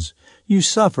decisions. You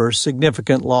suffer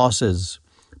significant losses.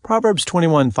 Proverbs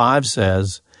 21:5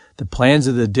 says, "The plans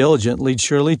of the diligent lead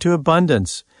surely to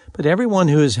abundance, but everyone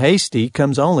who is hasty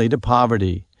comes only to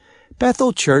poverty."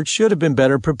 Bethel Church should have been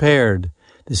better prepared.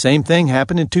 The same thing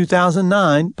happened in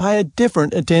 2009 by a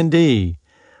different attendee.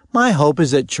 My hope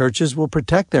is that churches will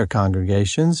protect their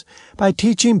congregations by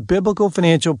teaching biblical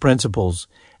financial principles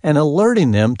and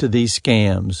alerting them to these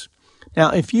scams.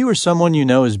 Now, if you or someone you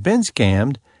know has been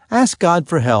scammed, ask God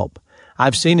for help.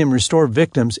 I've seen Him restore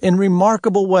victims in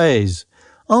remarkable ways.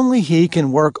 Only He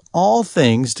can work all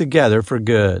things together for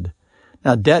good.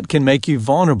 Now, debt can make you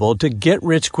vulnerable to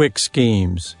get-rich-quick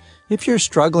schemes. If you're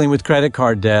struggling with credit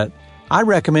card debt, I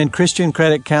recommend Christian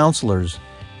credit counselors.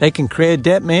 They can create a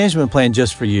debt management plan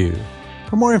just for you.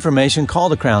 For more information, call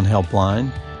the Crown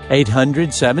Helpline,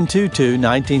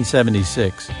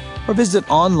 800-722-1976, or visit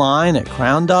online at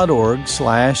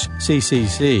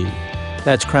crown.org/CCC.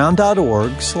 That's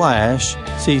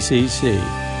crown.org/CCC.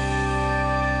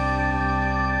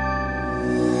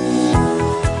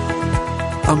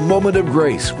 A Moment of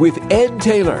Grace with Ed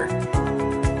Taylor.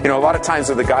 You know, a lot of times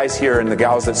with the guys here and the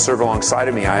gals that serve alongside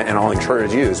of me, and I'll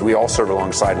encourage you, as we all serve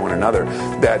alongside one another,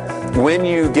 that when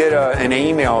you get an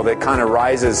email that kind of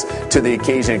rises to the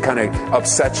occasion, kind of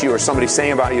upsets you, or somebody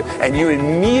saying about you, and you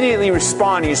immediately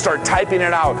respond and you start typing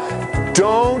it out,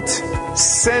 don't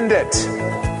send it.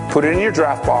 Put it in your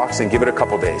draft box and give it a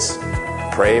couple days.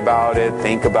 Pray about it,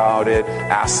 think about it,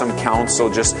 ask some counsel,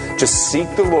 just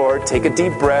seek the Lord, take a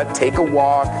deep breath, take a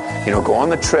walk, go on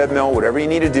the treadmill, whatever you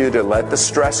need to do to let the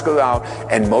stress go out.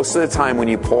 And most of the time when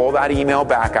you pull that email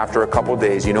back after a couple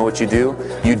days, you know what you do?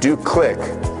 You do click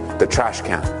the trash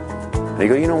can. And you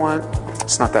go, you know what?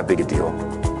 It's not that big a deal.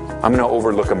 I'm going to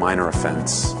overlook a minor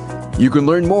offense. You can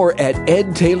learn more at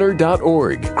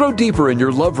edtaylor.org. Grow deeper in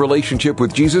your love relationship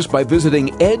with Jesus by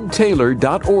visiting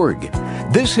edtaylor.org.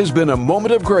 This has been A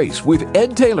Moment of Grace with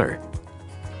Ed Taylor.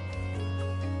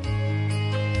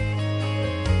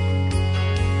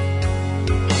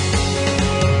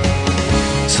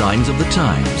 Signs of the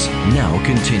Times now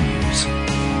continues.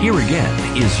 Here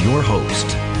again is your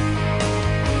host.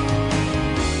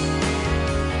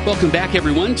 Welcome back,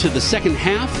 everyone, to the second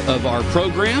half of our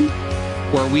program,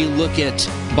 where we look at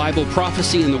Bible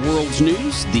prophecy in the world's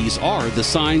news. These are the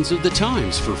Signs of the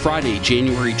Times for Friday,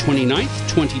 January 29th,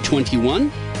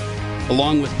 2021.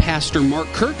 Along with Pastor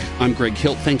Mark Kirk, I'm Greg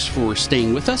Hilt. Thanks for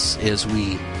staying with us as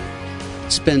we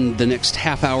spend the next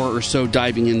half hour or so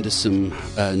diving into some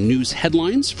news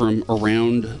headlines from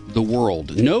around the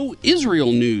world. No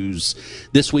Israel news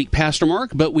this week, Pastor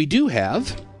Mark, but we do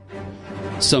have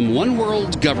some one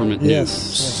world government news.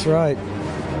 Yes, that's right.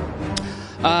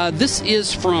 This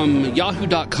is from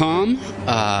Yahoo.com,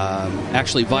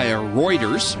 actually via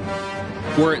Reuters,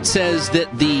 where it says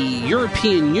that the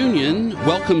European Union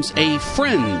welcomes a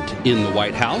friend in the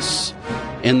White House,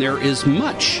 and there is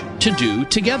much to do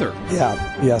together.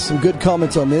 Yeah, some good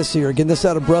comments on this here. Again, this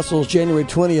out of Brussels, January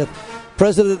 20th.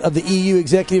 President of the EU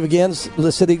executive again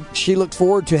said she looked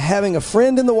forward to having a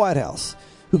friend in the White House.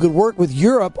 who could work with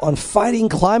Europe on fighting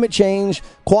climate change,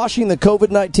 quashing the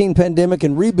COVID-19 pandemic,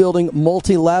 and rebuilding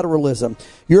multilateralism.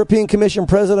 European Commission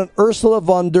President Ursula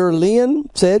von der Leyen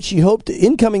said she hoped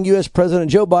incoming U.S. President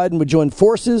Joe Biden would join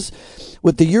forces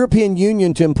with the European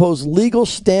Union to impose legal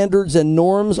standards and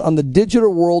norms on the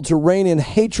digital world to rein in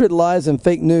hatred, lies, and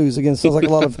fake news. Again, sounds like a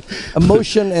lot of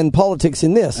emotion and politics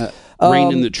in this.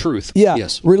 Rein in the truth. Yeah.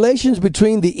 Yes. Relations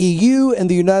between the EU and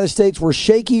the United States were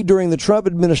shaky during the Trump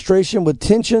administration, with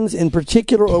tensions in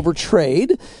particular over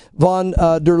trade, von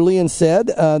der Leyen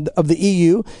said, of the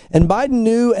EU. And Biden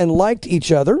knew and liked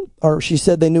each other, or she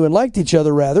said they knew and liked each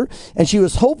other, rather, and she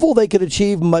was hopeful they could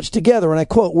achieve much together. And I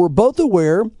quote, "We're both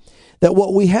aware that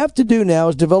what we have to do now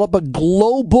is develop a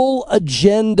global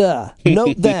agenda."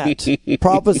 Note that,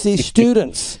 prophecy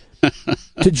students.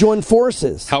 To join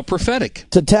forces. How prophetic.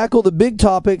 To tackle the big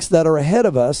topics that are ahead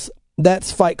of us.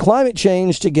 That's fight climate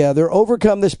change together,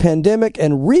 overcome this pandemic,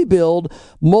 and rebuild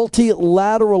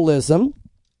multilateralism.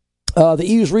 The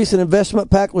EU's recent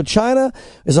investment pact with China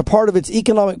is a part of its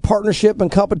economic partnership and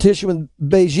competition with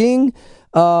Beijing.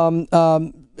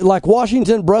 Like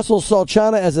Washington, Brussels saw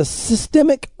China as a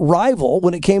systemic rival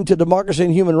when it came to democracy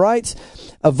and human rights.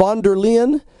 Von der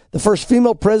Leyen, the first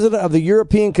female president of the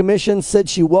European Commission, said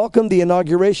she welcomed the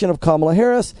inauguration of Kamala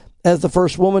Harris as the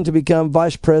first woman to become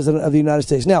vice president of the United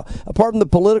States. Now, apart from the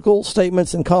political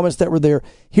statements and comments that were there,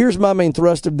 here's my main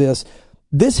thrust of this.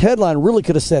 This headline really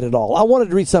could have said it all. I wanted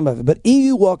to read some of it, but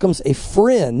EU welcomes a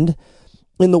friend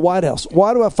in the White House.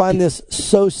 Why do I find this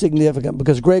so significant?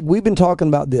 Because, Greg, we've been talking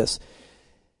about this.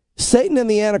 Satan and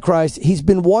the Antichrist, he's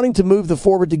been wanting to move the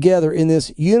forward together in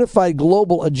this unified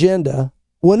global agenda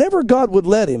whenever God would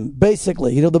let him,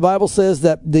 basically. You know, the Bible says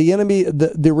that the enemy,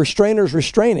 the restrainer's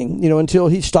restraining, until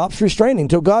he stops restraining,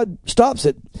 until God stops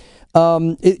it.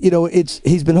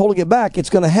 He's been holding it back. It's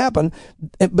going to happen.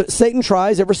 But Satan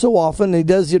tries ever so often. He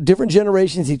does different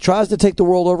generations. He tries to take the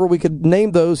world over. We could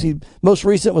name those. Most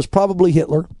recent was probably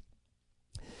Hitler.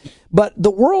 But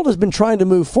the world has been trying to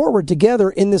move forward together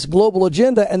in this global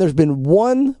agenda, and there's been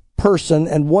one person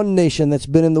and one nation that's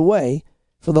been in the way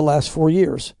for the last 4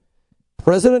 years.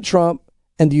 President Trump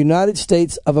and the United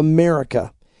States of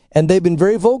America. And they've been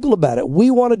very vocal about it.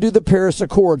 We want to do the Paris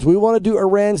Accords. We want to do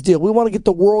Iran's deal. We want to get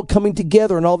the world coming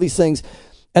together and all these things.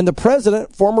 And the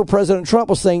president, former President Trump,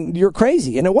 was saying, you're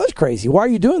crazy. And it was crazy. Why are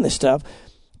you doing this stuff?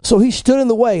 So he stood in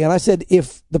the way. And I said,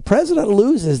 if the president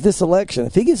loses this election,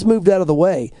 if he gets moved out of the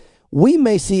way, we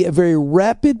may see a very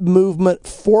rapid movement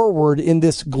forward in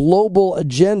this global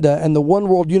agenda and the one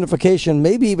world unification,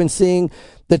 maybe even seeing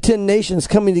the 10 nations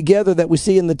coming together that we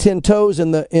see in the 10 toes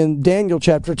in Daniel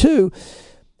chapter 2,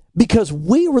 because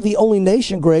we were the only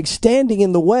nation, Greg, standing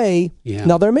in the way. Yeah.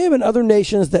 Now, there may have been other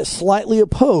nations that slightly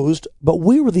opposed, but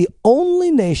we were the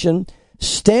only nation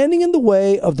standing in the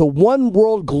way of the one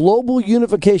world global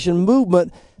unification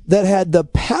movement that had the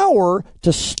power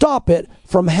to stop it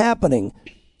from happening.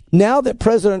 Now that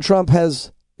President Trump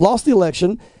has lost the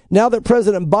election, now that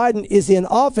President Biden is in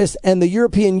office and the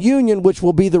European Union, which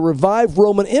will be the revived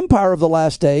Roman Empire of the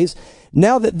last days,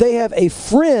 now that they have a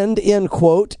friend, end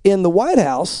quote, in the White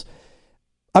House,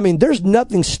 I mean, there's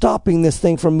nothing stopping this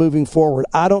thing from moving forward.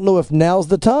 I don't know if now's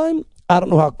the time. I don't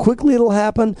know how quickly it'll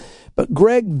happen. But,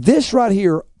 Greg, this right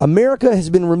here, America has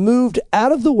been removed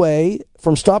out of the way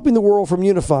from stopping the world from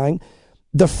unifying.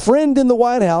 The friend in the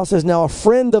White House is now a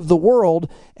friend of the world,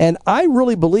 and I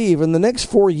really believe in the next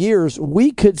 4 years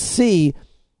we could see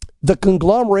the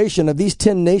conglomeration of these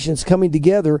 10 nations coming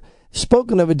together,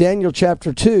 spoken of in Daniel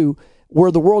chapter 2, where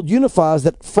the world unifies,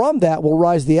 that from that will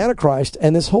rise the Antichrist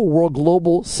and this whole world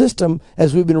global system,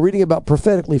 as we've been reading about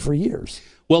prophetically for years.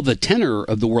 Well, the tenor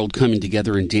of the world coming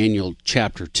together in Daniel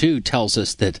chapter 2 tells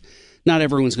us that not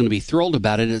everyone's going to be thrilled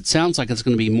about it. It sounds like it's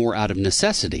going to be more out of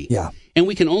necessity. Yeah. And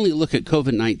we can only look at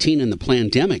COVID-19 and the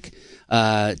pandemic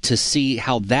to see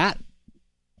how that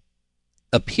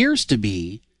appears to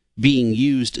be being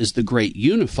used as the great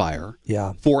unifier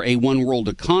for a one-world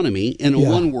economy and a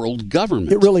one-world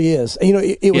government. It really is. You know,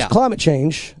 it was climate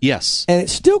change. Yes. And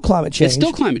it's still climate change. It's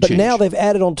still climate change. But now they've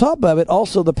added on top of it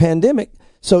also the pandemic.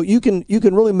 So you can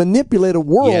really manipulate a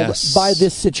world by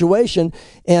this situation.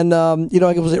 And,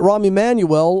 was it Rahm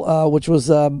Emanuel, which was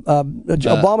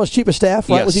Obama's chief of staff,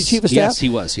 right? Yes. Was he chief of staff? Yes, he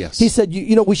was, yes. He said,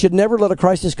 we should never let a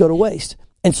crisis go to waste.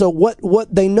 And so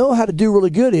what they know how to do really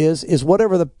good is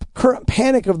whatever the current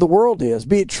panic of the world is,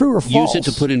 be it true or false. Use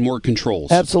it to put in more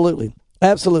controls. Absolutely.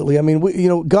 Absolutely. I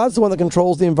mean, God's the one that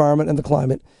controls the environment and the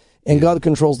climate. and God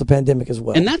controls the pandemic as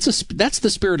well. And that's the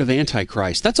spirit of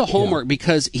Antichrist. That's a hallmark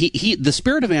because the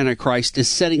spirit of Antichrist is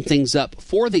setting things up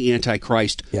for the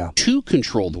Antichrist to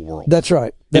control the world. That's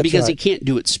right. And because he can't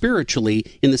do it spiritually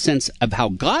in the sense of how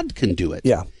God can do it.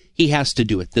 Yeah. He has to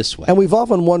do it this way. And we've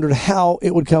often wondered how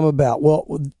it would come about. Well,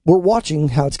 we're watching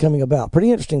how it's coming about.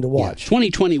 Pretty interesting to watch.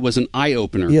 2020 was an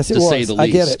eye-opener, yes, it to was. say the least. I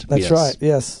get it. That's right.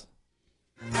 Yes.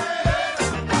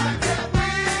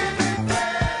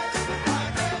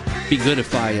 Be good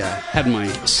if I had my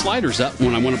sliders up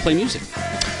when I want to play music.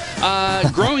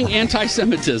 Growing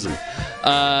anti-Semitism.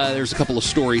 There's a couple of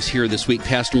stories here this week,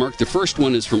 Pastor Mark. The first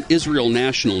one is from Israel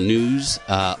National News.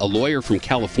 A lawyer from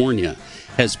California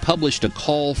has published a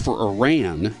call for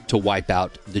Iran to wipe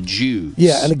out the Jews.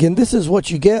 Yeah, and again, this is what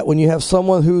you get when you have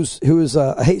someone who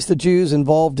hates the Jews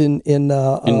involved in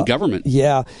government.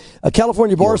 Yeah, a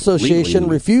California Bar Association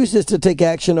refuses to take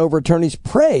action over attorneys'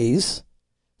 praise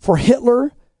for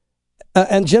Hitler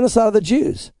and genocide of the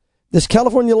Jews. This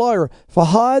California lawyer,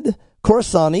 Fahad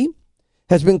Khorsani,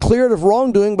 has been cleared of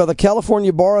wrongdoing by the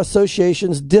California Bar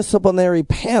Association's disciplinary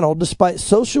panel despite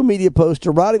social media posts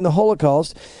deriding the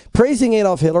Holocaust, praising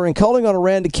Adolf Hitler, and calling on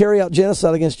Iran to carry out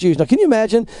genocide against Jews. Now, can you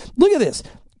imagine? Look at this.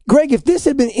 Greg, if this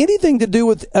had been anything to do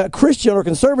with Christian or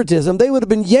conservatism, they would have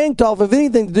been yanked off of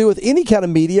anything to do with any kind of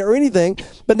media or anything.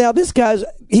 But now this guy's,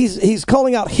 he's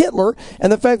calling out Hitler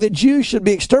and the fact that Jews should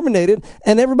be exterminated,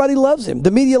 and everybody loves him.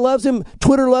 The media loves him.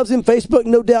 Twitter loves him. Facebook,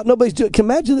 no doubt. Nobody's doing it. Can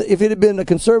you imagine if it had been a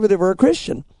conservative or a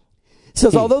Christian? It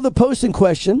says, although the posts in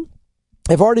question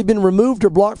have already been removed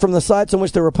or blocked from the sites on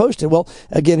which they were posted. Well,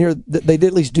 again, here, they did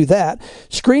at least do that.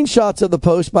 Screenshots of the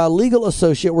post by a legal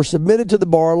associate were submitted to the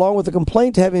bar along with a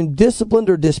complaint to have him disciplined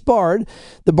or disbarred.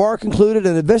 The bar concluded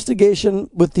an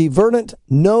investigation with the verdict,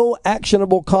 no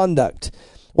actionable conduct.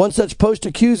 One such post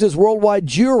accuses worldwide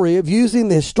Jewry of using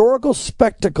the historical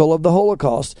spectacle of the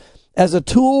Holocaust as a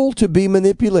tool to be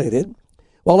manipulated,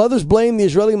 while others blame the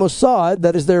Israeli Mossad,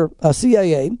 that is their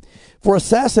CIA, for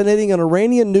assassinating an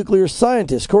Iranian nuclear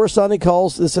scientist. Khorsani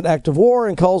calls this an act of war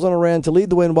and calls on Iran to lead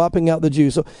the way in wiping out the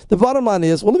Jews. So the bottom line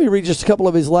is, well, let me read just a couple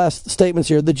of his last statements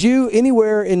here. The Jew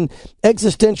anywhere is an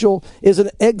existential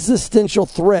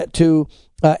threat to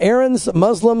Aryans,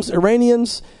 Muslims,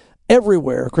 Iranians,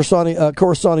 everywhere,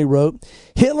 Khorsani wrote.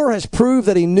 Hitler has proved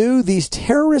that he knew these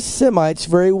terrorist Semites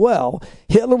very well.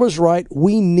 Hitler was right.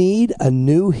 We need a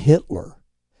new Hitler.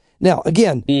 Now,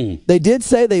 again, they did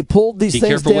say they pulled these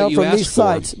things down from these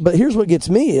sites, but here's what gets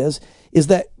me is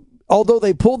that although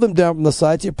they pulled them down from the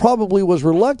sites, it probably was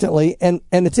reluctantly, and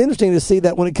it's interesting to see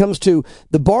that when it comes to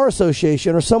the Bar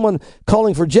Association or someone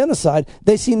calling for genocide,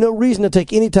 they see no reason to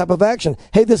take any type of action.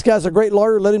 Hey, this guy's a great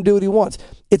lawyer, let him do what he wants.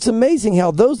 It's amazing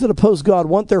how those that oppose God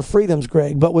want their freedoms,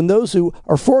 Greg, but when those who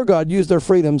are for God use their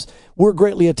freedoms, we're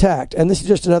greatly attacked. And this is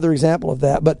just another example of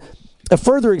that. But a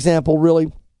further example,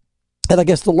 really, and I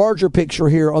guess the larger picture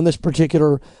here on this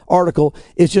particular article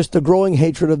is just the growing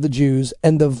hatred of the Jews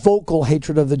and the vocal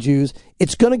hatred of the Jews.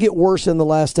 It's going to get worse in the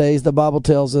last days, the Bible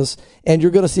tells us, and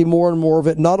you're going to see more and more of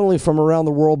it, not only from around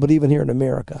the world, but even here in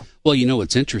America. Well, you know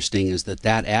what's interesting is that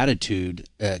attitude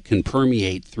can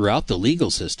permeate throughout the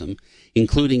legal system,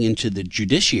 including into the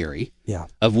judiciary,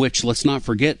 of which, let's not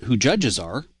forget who judges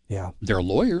are. Yeah. They're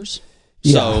lawyers.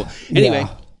 So, anyway...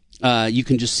 you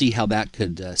can just see how that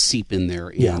could seep in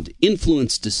there and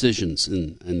influence decisions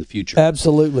in the future.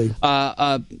 Absolutely.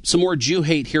 Some more Jew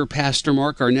hate here, Pastor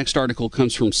Mark. Our next article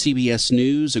comes from CBS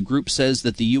News. A group says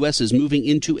that the U.S. is moving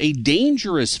into a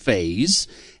dangerous phase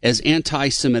as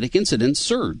anti-Semitic incidents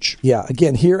surge. Yeah,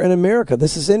 again, here in America,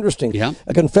 this is interesting. Yeah.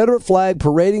 A Confederate flag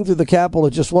parading through the Capitol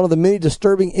is just one of the many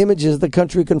disturbing images the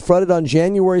country confronted on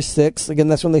January 6th. Again,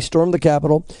 that's when they stormed the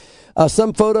Capitol.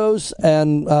 Some photos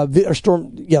and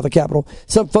the Capitol.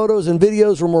 Some photos and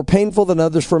videos were more painful than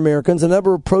others for Americans. A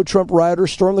number of pro-Trump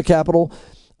rioters stormed the Capitol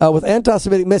with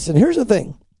anti-Semitic messages. And here's the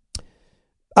thing.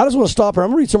 I just want to stop here. I'm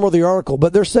going to read some more of the article,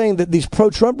 but they're saying that these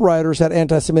pro-Trump rioters had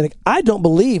anti-Semitic. I don't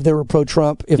believe they were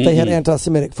pro-Trump if they had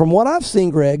anti-Semitic. From what I've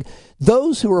seen, Greg,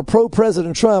 those who were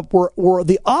pro-President Trump were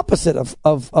the opposite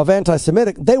of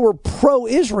anti-Semitic. They were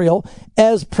pro-Israel,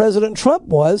 as President Trump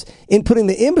was, in putting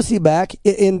the embassy back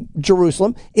in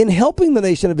Jerusalem, in helping the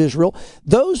nation of Israel.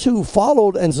 Those who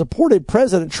followed and supported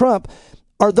President Trump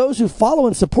are those who follow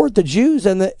and support the Jews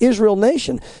and the Israel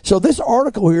nation. So this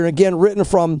article here, again, written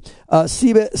from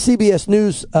CBS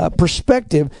News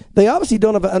perspective, they obviously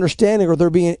don't have an understanding, or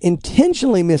they're being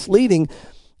intentionally misleading.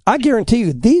 I guarantee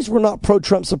you, these were not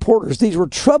pro-Trump supporters. These were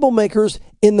troublemakers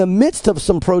in the midst of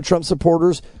some pro-Trump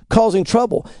supporters causing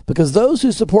trouble, because those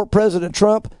who support President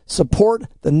Trump support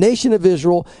the nation of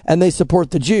Israel and they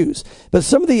support the Jews. But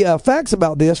some of the facts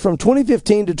about this, from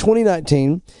 2015 to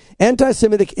 2019,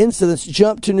 Anti-Semitic incidents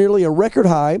jumped to nearly a record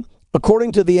high.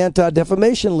 According to the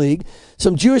Anti-Defamation League,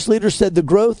 some Jewish leaders said the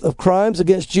growth of crimes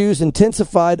against Jews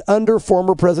intensified under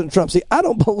former President Trump. See, I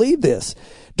don't believe this.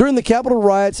 During the Capitol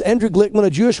riots, Andrew Glickman, a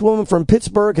Jewish woman from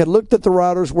Pittsburgh, had looked at the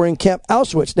rioters wearing Camp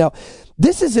Auschwitz. Now,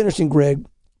 this is interesting, Greg.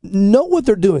 Note what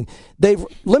they're doing.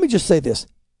 Let me just say this.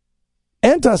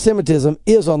 Anti-Semitism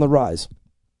is on the rise.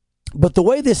 But the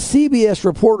way this CBS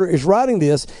reporter is writing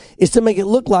this is to make it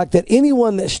look like that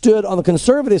anyone that stood on the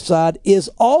conservative side is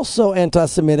also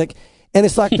anti-Semitic. And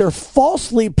it's like they're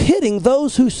falsely pitting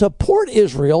those who support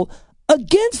Israel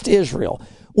against Israel,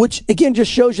 which, again,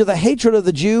 just shows you the hatred of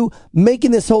the Jew,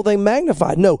 making this whole thing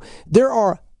magnified. No, there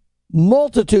are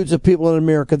multitudes of people in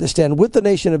America that stand with the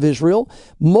nation of Israel,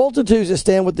 multitudes that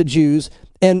stand with the Jews,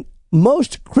 and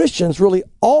most Christians, really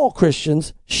all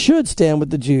Christians, should stand with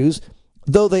the Jews,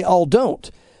 though they all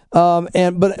don't. But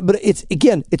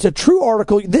it's a true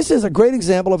article. This is a great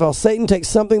example of how Satan takes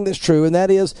something that's true, and that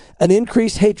is an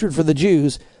increased hatred for the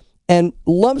Jews, and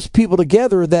lumps people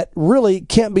together that really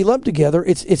can't be lumped together.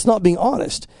 It's not being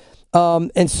honest.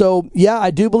 And so, yeah,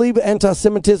 I do believe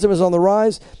anti-Semitism is on the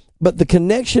rise, but the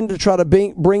connection to try to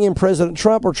bring in President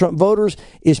Trump or Trump voters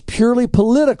is purely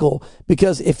political,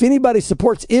 because if anybody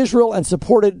supports Israel and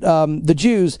supported the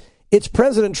Jews, it's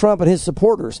President Trump and his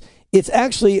supporters. It's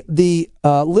actually the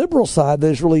liberal side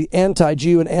that is really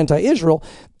anti-Jew and anti-Israel,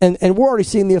 and we're already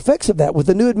seeing the effects of that. With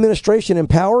the new administration in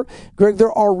power, Greg,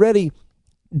 they're already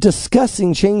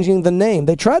discussing changing the name.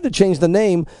 They tried to change the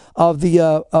name of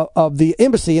the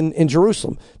embassy in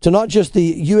Jerusalem to not just the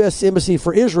U.S. Embassy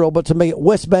for Israel, but to make it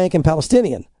West Bank and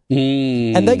Palestinian.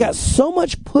 And they got so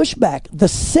much pushback. The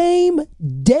same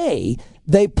day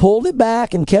they pulled it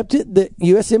back and kept it the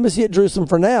U.S. Embassy at Jerusalem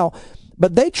for now.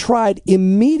 But they tried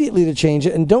immediately to change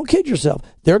it. And don't kid yourself,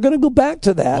 they're going to go back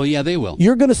to that. Well, yeah, they will.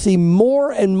 You're going to see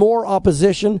more and more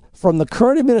opposition from the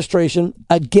current administration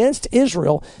against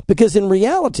Israel, because in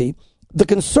reality, the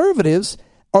conservatives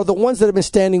are the ones that have been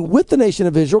standing with the nation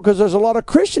of Israel, because there's a lot of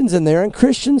Christians in there, and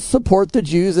Christians support the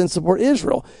Jews and support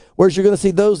Israel. Whereas you're going to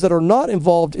see those that are not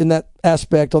involved in that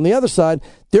aspect on the other side,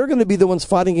 they're going to be the ones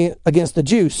fighting against the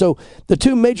Jews. So the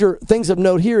two major things of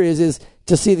note here is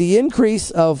to see the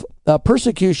increase of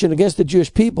persecution against the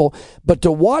Jewish people, but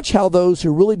to watch how those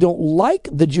who really don't like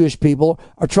the Jewish people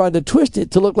are trying to twist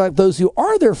it to look like those who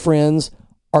are their friends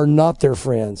are not their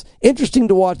friends. Interesting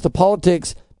to watch the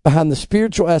politics behind the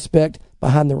spiritual aspect,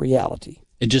 behind the reality.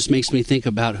 It just makes me think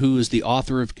about who is the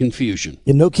author of confusion.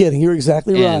 Yeah, no kidding. You're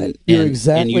exactly right. You're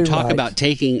exactly right. And you talk about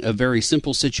taking a very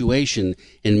simple situation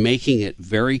and making it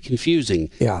very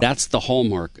confusing. Yeah. That's the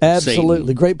hallmark of Absolutely.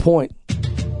 Satan. Great point.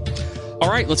 All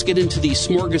right, let's get into the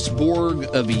smorgasbord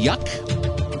of yuck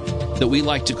that we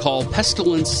like to call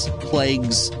pestilence,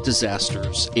 plagues,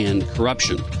 disasters, and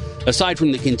corruption. Aside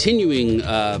from the continuing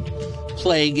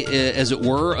plague, as it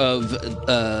were, of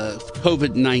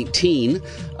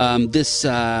COVID-19. This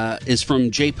is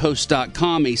from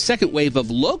jpost.com. A second wave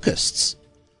of locusts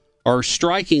are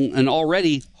striking an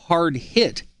already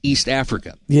hard-hit East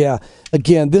Africa. Yeah.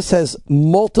 Again, this has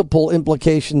multiple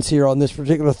implications here on this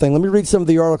particular thing. Let me read some of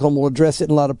the article and we'll address it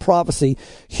in light of prophecy.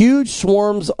 Huge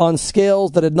swarms on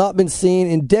scales that had not been seen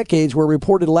in decades were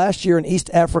reported last year in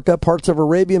East Africa, parts of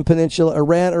Arabian Peninsula,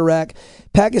 Iran, Iraq,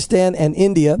 Pakistan, and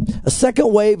India. A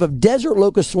second wave of desert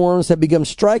locust swarms have begun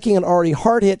striking an already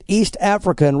hard-hit East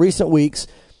Africa in recent weeks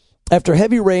after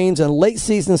heavy rains and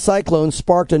late-season cyclones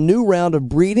sparked a new round of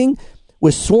breeding,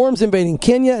 with swarms invading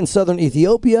Kenya and southern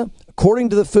Ethiopia, according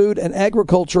to the Food and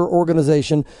Agriculture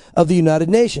Organization of the United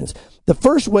Nations. The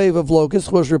first wave of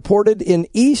locusts was reported in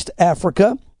East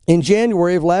Africa in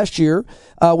January of last year,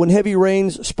 when heavy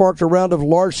rains sparked a round of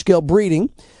large-scale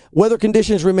breeding. Weather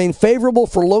conditions remain favorable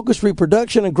for locust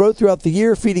reproduction and growth throughout the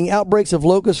year, feeding outbreaks of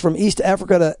locusts from East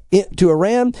Africa to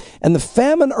Iran. And the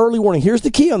famine early warning, here's the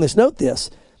key on this, note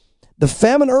this. The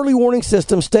famine early warning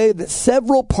system stated that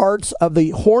several parts of the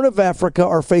Horn of Africa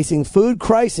are facing food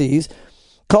crises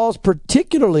caused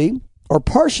particularly, or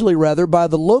partially rather, by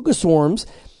the locust swarms,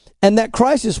 and that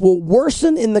crisis will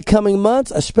worsen in the coming months,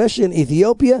 especially in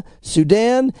Ethiopia,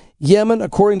 Sudan, Yemen,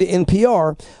 according to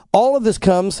NPR. All of this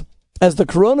comes as the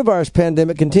coronavirus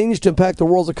pandemic continues to impact the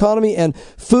world's economy and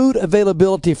food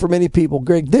availability for many people.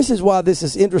 Greg, this is why this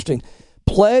is interesting.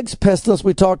 Plagues, pestilence,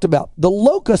 we talked about. The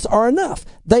locusts are enough.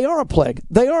 They are a plague.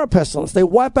 They are a pestilence. They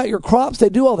wipe out your crops. They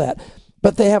do all that.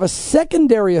 But they have a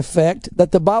secondary effect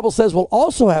that the Bible says will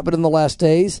also happen in the last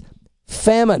days,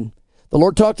 famine. The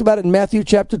Lord talked about it in Matthew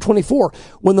chapter 24.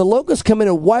 When the locusts come in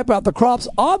and wipe out the crops,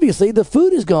 obviously the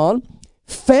food is gone,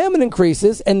 famine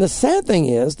increases, and the sad thing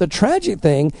is, the tragic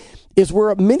thing is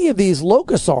where many of these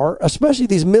locusts are, especially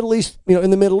these Middle East,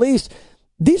 in the Middle East.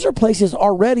 These are places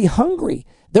already hungry.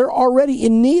 They're already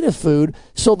in need of food.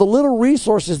 So the little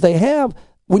resources they have,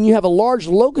 when you have a large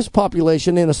locust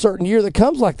population in a certain year that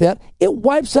comes like that, it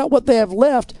wipes out what they have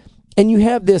left, and you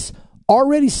have this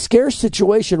already scarce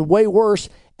situation way worse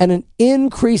and an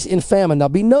increase in famine. Now,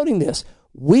 be noting this.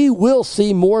 We will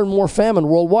see more and more famine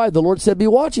worldwide. The Lord said, be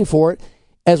watching for it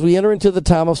as we enter into the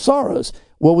time of sorrows.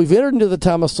 Well, we've entered into the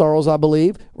time of sorrows, I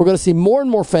believe. We're going to see more and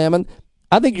more famine.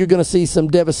 I think you're going to see some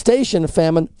devastation and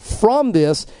famine from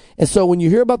this. And so when you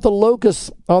hear about the locusts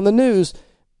on the news,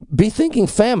 be thinking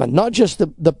famine, not just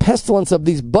the pestilence of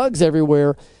these bugs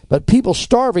everywhere, but people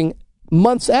starving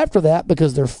months after that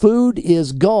because their food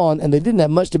is gone and they didn't have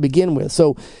much to begin with.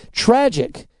 So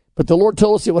tragic, but the Lord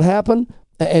told us it would happen,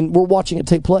 and we're watching it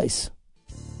take place.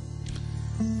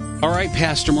 All right,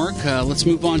 Pastor Mark, let's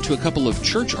move on to a couple of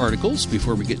church articles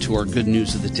before we get to our good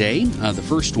news of the day. The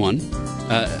first one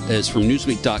is from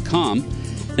Newsweek.com,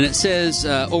 and it says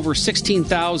over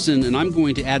 16,000, and I'm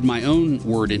going to add my own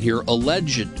word in here,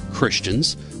 alleged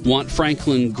Christians want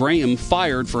Franklin Graham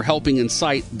fired for helping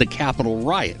incite the Capitol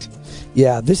riot.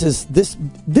 Yeah, this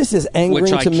is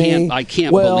angering to me. I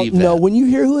can't believe that. No, when you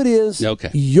hear who it is, okay,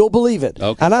 you'll believe it.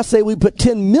 Okay. And I say we put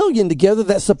 10 million together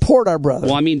that support our brother.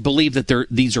 Well, I mean, believe that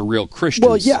these are real Christians.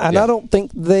 Well, yeah, and I don't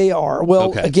think they are.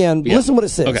 Well, again, listen what it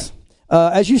says. Okay.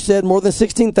 As you said, more than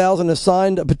 16,000 have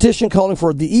signed a petition calling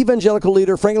for the evangelical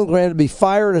leader, Franklin Graham, to be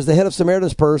fired as the head of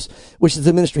Samaritan's Purse, which is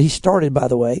the ministry he started, by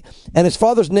the way, and his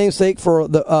father's namesake for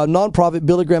the nonprofit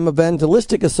Billy Graham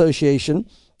Evangelistic Association,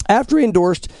 after he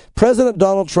endorsed President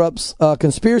Donald Trump's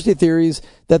conspiracy theories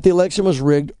that the election was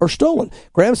rigged or stolen.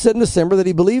 Graham said in December that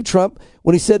he believed Trump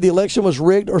when he said the election was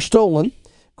rigged or stolen.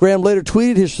 Graham later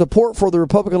tweeted his support for the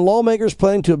Republican lawmakers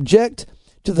planning to object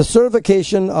to the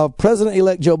certification of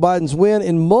President-elect Joe Biden's win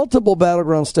in multiple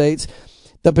battleground states.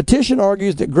 The petition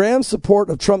argues that Graham's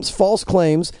support of Trump's false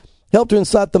claims helped to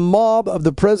incite the mob of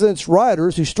the president's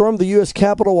rioters who stormed the U.S.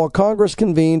 Capitol while Congress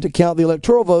convened to count the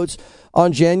electoral votes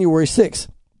on January 6th.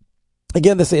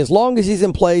 Again, they say as long as he's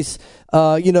in place,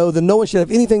 then no one should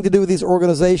have anything to do with these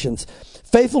organizations.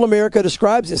 Faithful America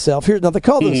describes itself. Now, they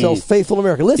call themselves Faithful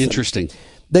America. Listen. Interesting.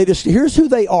 Here's who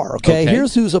they are, okay?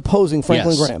 Here's who's opposing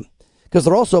Franklin Graham, because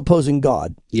they're also opposing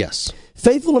God. Yes.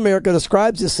 Faithful America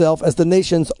describes itself as the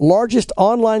nation's largest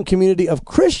online community of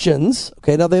Christians.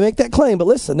 Okay, now they make that claim, but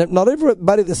listen, not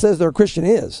everybody that says they're a Christian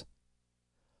is.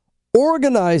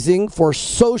 Organizing for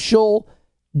social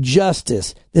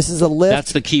justice. This is a left.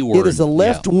 That's the key word. It is a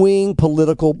left-wing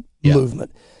political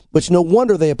movement, which no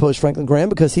wonder they oppose Franklin Graham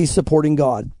because he's supporting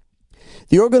God.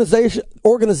 The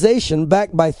organization,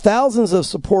 backed by thousands of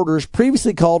supporters,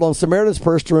 previously called on Samaritan's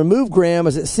Purse to remove Graham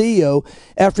as its CEO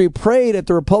after he prayed at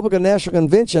the Republican National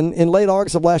Convention in late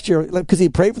August of last year because he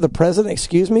prayed for the president.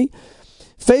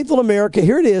 Faithful America,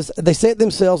 here it is. They say it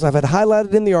themselves. I've had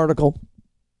highlighted in the article.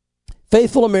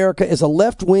 Faithful America is a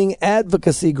left-wing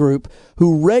advocacy group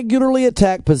who regularly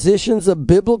attack positions of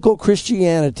biblical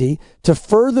Christianity to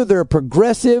further their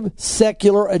progressive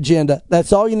secular agenda.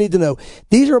 That's all you need to know.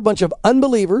 These are a bunch of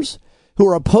unbelievers who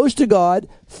are opposed to God,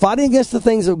 fighting against the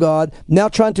things of God, now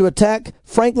trying to attack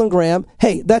Franklin Graham.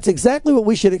 Hey, that's exactly what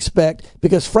we should expect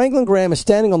because Franklin Graham is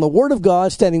standing on the Word of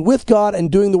God, standing with God, and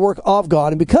doing the work of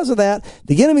God. And because of that,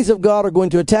 the enemies of God are going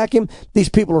to attack him. These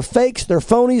people are fakes. They're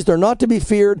phonies. They're not to be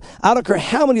feared. I don't care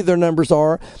how many of their numbers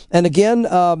are. And again,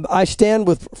 I stand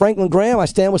with Franklin Graham. I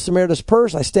stand with Samaritan's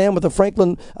Purse. I stand with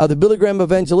the Billy Graham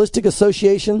Evangelistic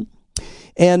Association.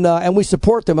 And we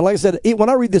support them. And like I said, when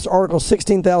I read this article,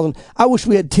 16,000, I wish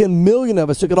we had 10 million of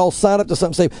us who could all sign up to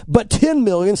something and say, but 10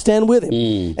 million stand with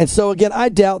him. And so, again, I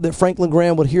doubt that Franklin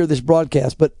Graham would hear this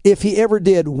broadcast. But if he ever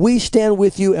did, we stand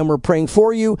with you and we're praying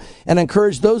for you and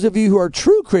encourage those of you who are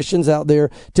true Christians out there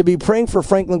to be praying for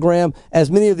Franklin Graham as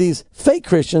many of these fake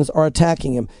Christians are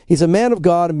attacking him. He's a man of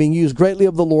God and being used greatly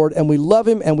of the Lord, and we love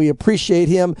him and we appreciate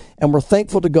him and we're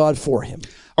thankful to God for him.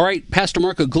 All right, Pastor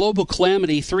Mark, a global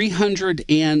calamity,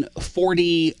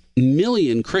 340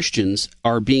 million Christians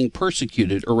are being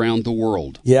persecuted around the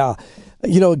world. Yeah.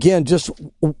 Again, just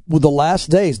with the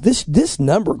last days, this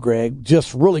number, Greg,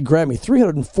 just really grabbed me.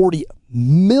 340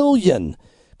 million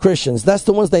Christians. That's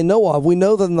the ones they know of. We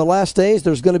know that in the last days,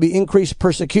 there's going to be increased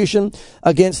persecution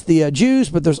against the Jews,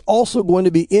 but there's also going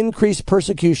to be increased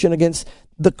persecution against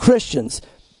the Christians.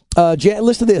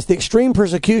 Listen to this. The extreme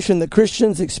persecution that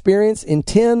Christians experience in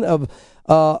 10 of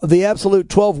the absolute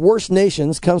 12 worst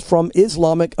nations comes from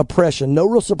Islamic oppression. No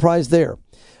real surprise there.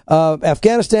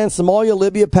 Afghanistan, Somalia,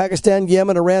 Libya, Pakistan,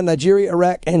 Yemen, Iran, Nigeria,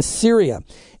 Iraq, and Syria.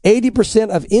 80%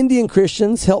 of Indian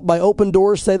Christians helped by Open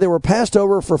Doors say they were passed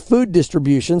over for food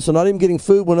distribution, so not even getting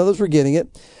food when others were getting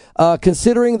it.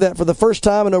 Considering that for the first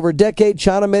time in over a decade,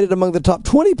 China made it among the top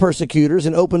 20 persecutors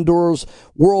in Open Doors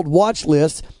World Watch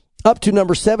List, up to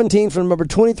number 17 from number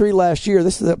 23 last year.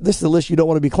 This is a list you don't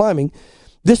want to be climbing.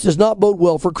 This does not bode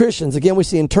well for Christians. Again, we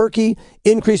see in Turkey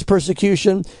increased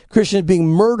persecution, Christians being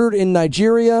murdered in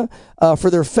Nigeria for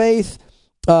their faith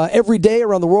every day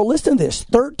around the world. Listen to this.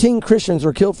 13 Christians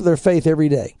are killed for their faith every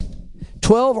day.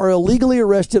 12 are illegally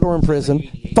arrested or imprisoned.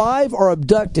 5 are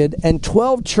abducted, and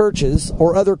 12 churches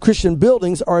or other Christian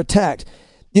buildings are attacked.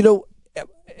 You know,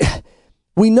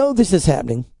 we know this is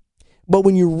happening, but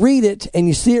when you read it and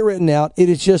you see it written out, it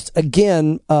is just,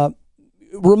 again,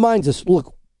 reminds us,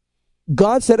 look,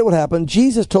 God said it would happen.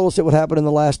 Jesus told us it would happen in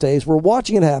the last days. We're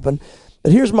watching it happen.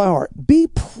 But here's my heart. Be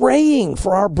praying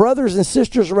for our brothers and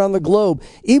sisters around the globe.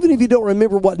 Even if you don't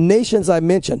remember what nations I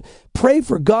mentioned, pray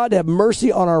for God to have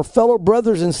mercy on our fellow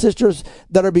brothers and sisters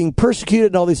that are being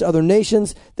persecuted in all these other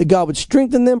nations, that God would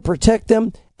strengthen them, protect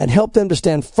them, and help them to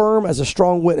stand firm as a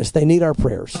strong witness. They need our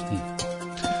prayers.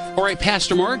 All right,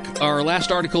 Pastor Mark, our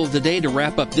last article of the day to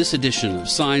wrap up this edition of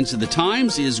Signs of the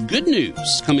Times is good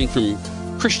news coming from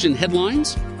Christian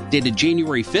Headlines, dated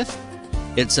January 5th.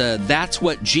 It's a That's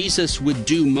What Jesus Would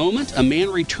Do moment. A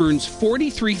man returns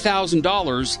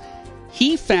 $43,000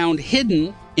 he found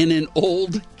hidden in an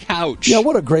old couch. Yeah,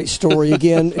 what a great story.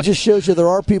 Again, it just shows you there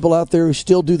are people out there who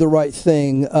still do the right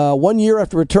thing. 1 year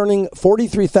after returning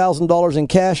 $43,000 in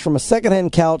cash from a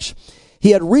secondhand couch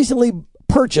he had recently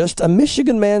purchased, a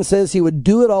Michigan man says he would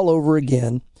do it all over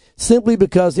again simply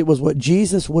because it was what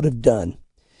Jesus would have done.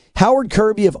 Howard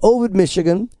Kirby of Ovid,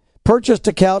 Michigan, purchased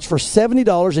a couch for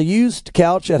 $70, a used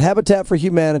couch at Habitat for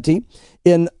Humanity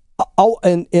to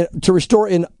restore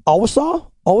in Owasso.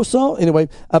 Anyway,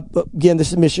 again,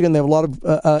 this is Michigan. They have a lot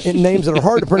of names that are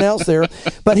hard to pronounce there.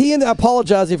 But I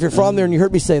apologize if you're from there and you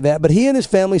heard me say that, but he and his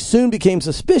family soon became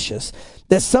suspicious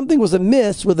that something was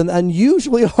amiss with an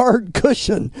unusually hard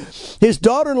cushion. His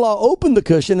daughter-in-law opened the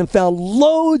cushion and found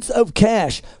loads of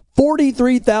cash,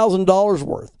 $43,000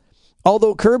 worth.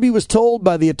 Although Kirby was told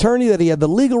by the attorney that he had the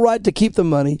legal right to keep the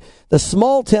money, the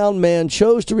small-town man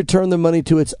chose to return the money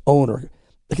to its owner,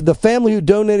 the family who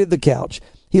donated the couch.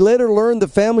 He later learned the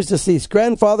family's deceased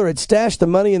grandfather had stashed the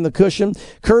money in the cushion.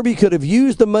 Kirby could have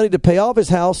used the money to pay off his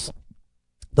house.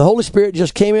 The Holy Spirit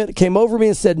just came over me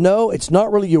and said, no, it's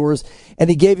not really yours,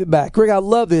 and he gave it back. Greg, I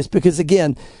love this because,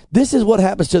 again, this is what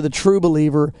happens to the true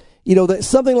believer. You know, that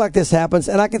something like this happens,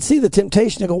 and I can see the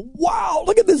temptation to go, wow,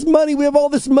 look at this money. We have all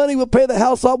this money. We'll pay the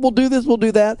house off. We'll do this. We'll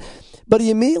do that. But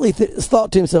he immediately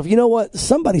thought to himself, you know what?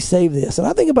 Somebody saved this. And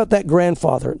I think about that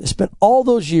grandfather that spent all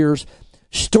those years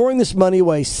storing this money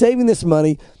away, saving this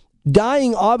money,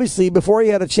 dying, obviously, before he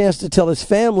had a chance to tell his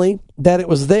family that it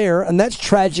was there. And that's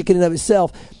tragic in and of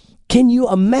itself. Can you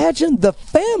imagine the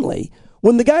family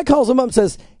when the guy calls him up and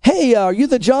says, hey, are you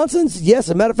the Johnsons? Yes,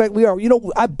 as a matter of fact, we are. You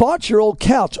know, I bought your old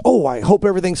couch. Oh, I hope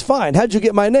everything's fine. How'd you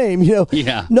get my name? You know,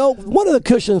 yeah. No, one of the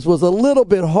cushions was a little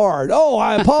bit hard. Oh,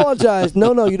 I apologize.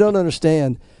 No, you don't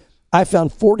understand. I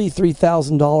found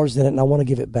 $43,000 in it, and I want to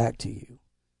give it back to you.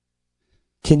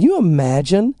 Can you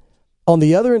imagine? On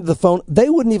the other end of the phone, they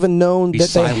wouldn't even known that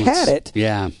they had it.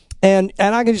 Yeah. And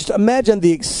I can just imagine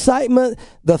the excitement,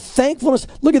 the thankfulness.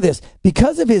 Look at this.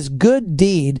 Because of his good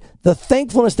deed, the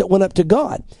thankfulness that went up to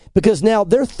God. Because now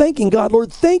they're thanking God,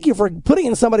 Lord, thank you for putting it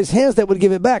in somebody's hands that would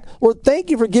give it back. Lord, thank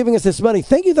you for giving us this money.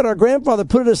 Thank you that our grandfather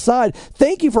put it aside.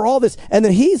 Thank you for all this. And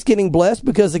then he's getting blessed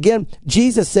because, again,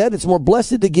 Jesus said it's more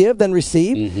blessed to give than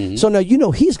receive. Mm-hmm. So now you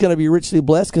know he's going to be richly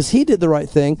blessed because he did the right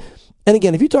thing. And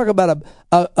again, if you talk about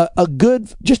a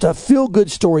good, just a feel-good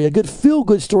story, a good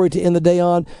feel-good story to end the day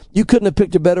on, you couldn't have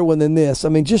picked a better one than this. I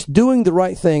mean, just doing the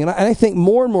right thing. And I think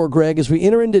more and more, Greg, as we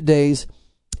enter into days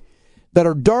that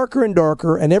are darker and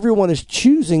darker, and everyone is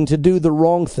choosing to do the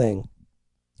wrong thing,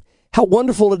 how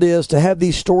wonderful it is to have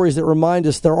these stories that remind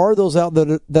us there are those out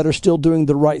there that are still doing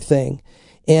the right thing.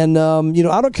 And, you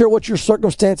know, I don't care what your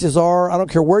circumstances are. I don't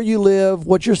care where you live,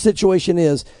 what your situation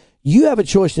is. You have a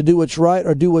choice to do what's right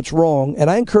or do what's wrong. And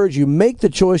I encourage you, make the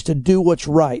choice to do what's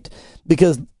right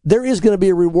because there is going to be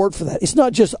a reward for that. It's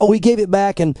not just, oh, he gave it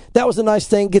back and that was a nice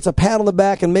thing, gets a pat on the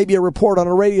back and maybe a report on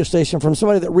a radio station from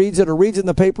somebody that reads it or reads it in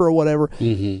the paper or whatever.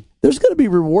 Mm-hmm. There's going to be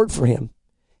reward for him.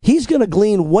 He's going to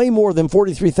glean way more than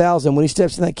 $43,000 when he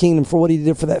steps in that kingdom for what he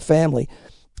did for that family.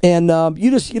 And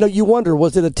you wonder,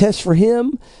 was it a test for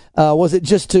him? Was it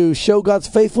just to show God's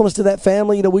faithfulness to that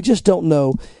family? We just don't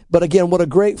know. But again, what a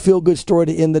great feel-good story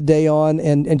to end the day on,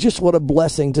 and just what a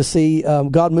blessing to see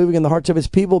God moving in the hearts of his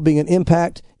people, being an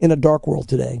impact in a dark world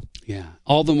today. Yeah,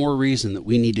 all the more reason that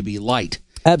we need to be light.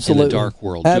 Absolutely. In the dark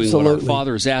world, Absolutely. doing what our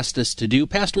Father has asked us to do.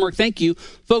 Pastor Mark, thank you.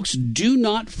 Folks, do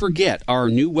not forget our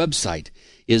new website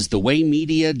is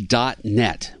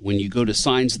thewaymedia.net. When you go to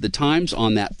Signs of the Times,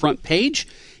 on that front page,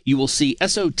 you will see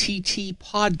SOTT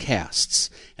podcasts,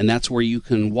 and that's where you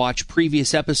can watch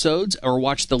previous episodes or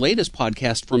watch the latest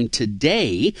podcast from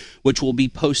today, which will be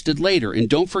posted later. And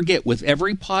don't forget, with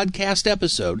every podcast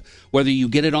episode, whether you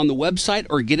get it on the website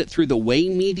or get it through the Way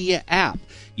Media app,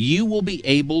 you will be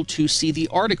able to see the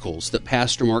articles that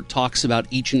Pastor Mark talks about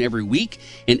each and every week.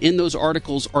 And in those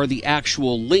articles are the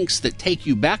actual links that take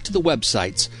you back to the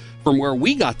websites from where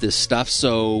we got this stuff,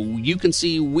 so you can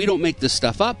see we don't make this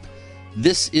stuff up.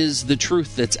 This is the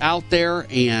truth that's out there,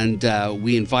 and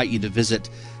we invite you to visit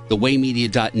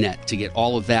thewaymedia.net to get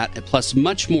all of that, plus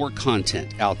much more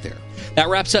content out there. That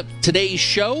wraps up today's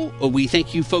show. We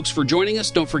thank you folks for joining us.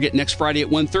 Don't forget, next Friday at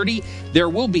 1:30, there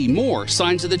will be more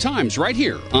Signs of the Times right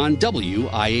here on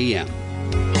WIAM.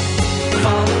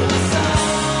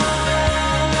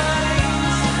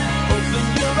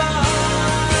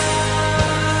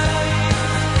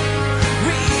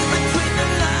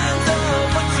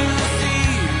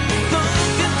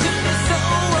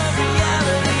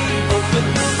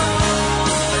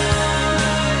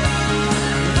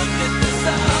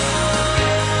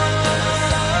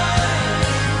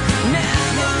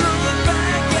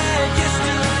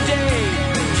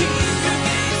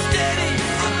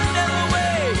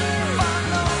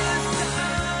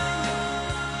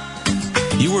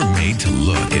 You were made to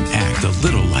look and act a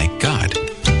little like God.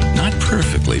 Not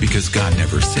perfectly, because God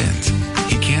never sins.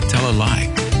 He can't tell a lie.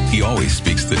 He always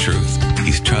speaks the truth.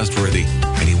 He's trustworthy,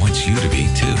 and he wants you to be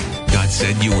too. God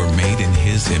said you were made in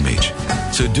his image.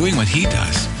 So doing what he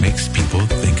does makes people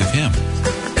think of him.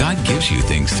 God gives you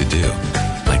things to do,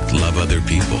 like love other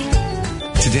people.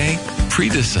 Today,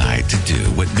 pre-decide to do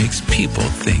what makes people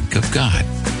think of God.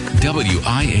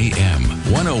 WIAM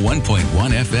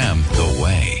 101.1 FM, The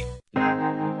Way.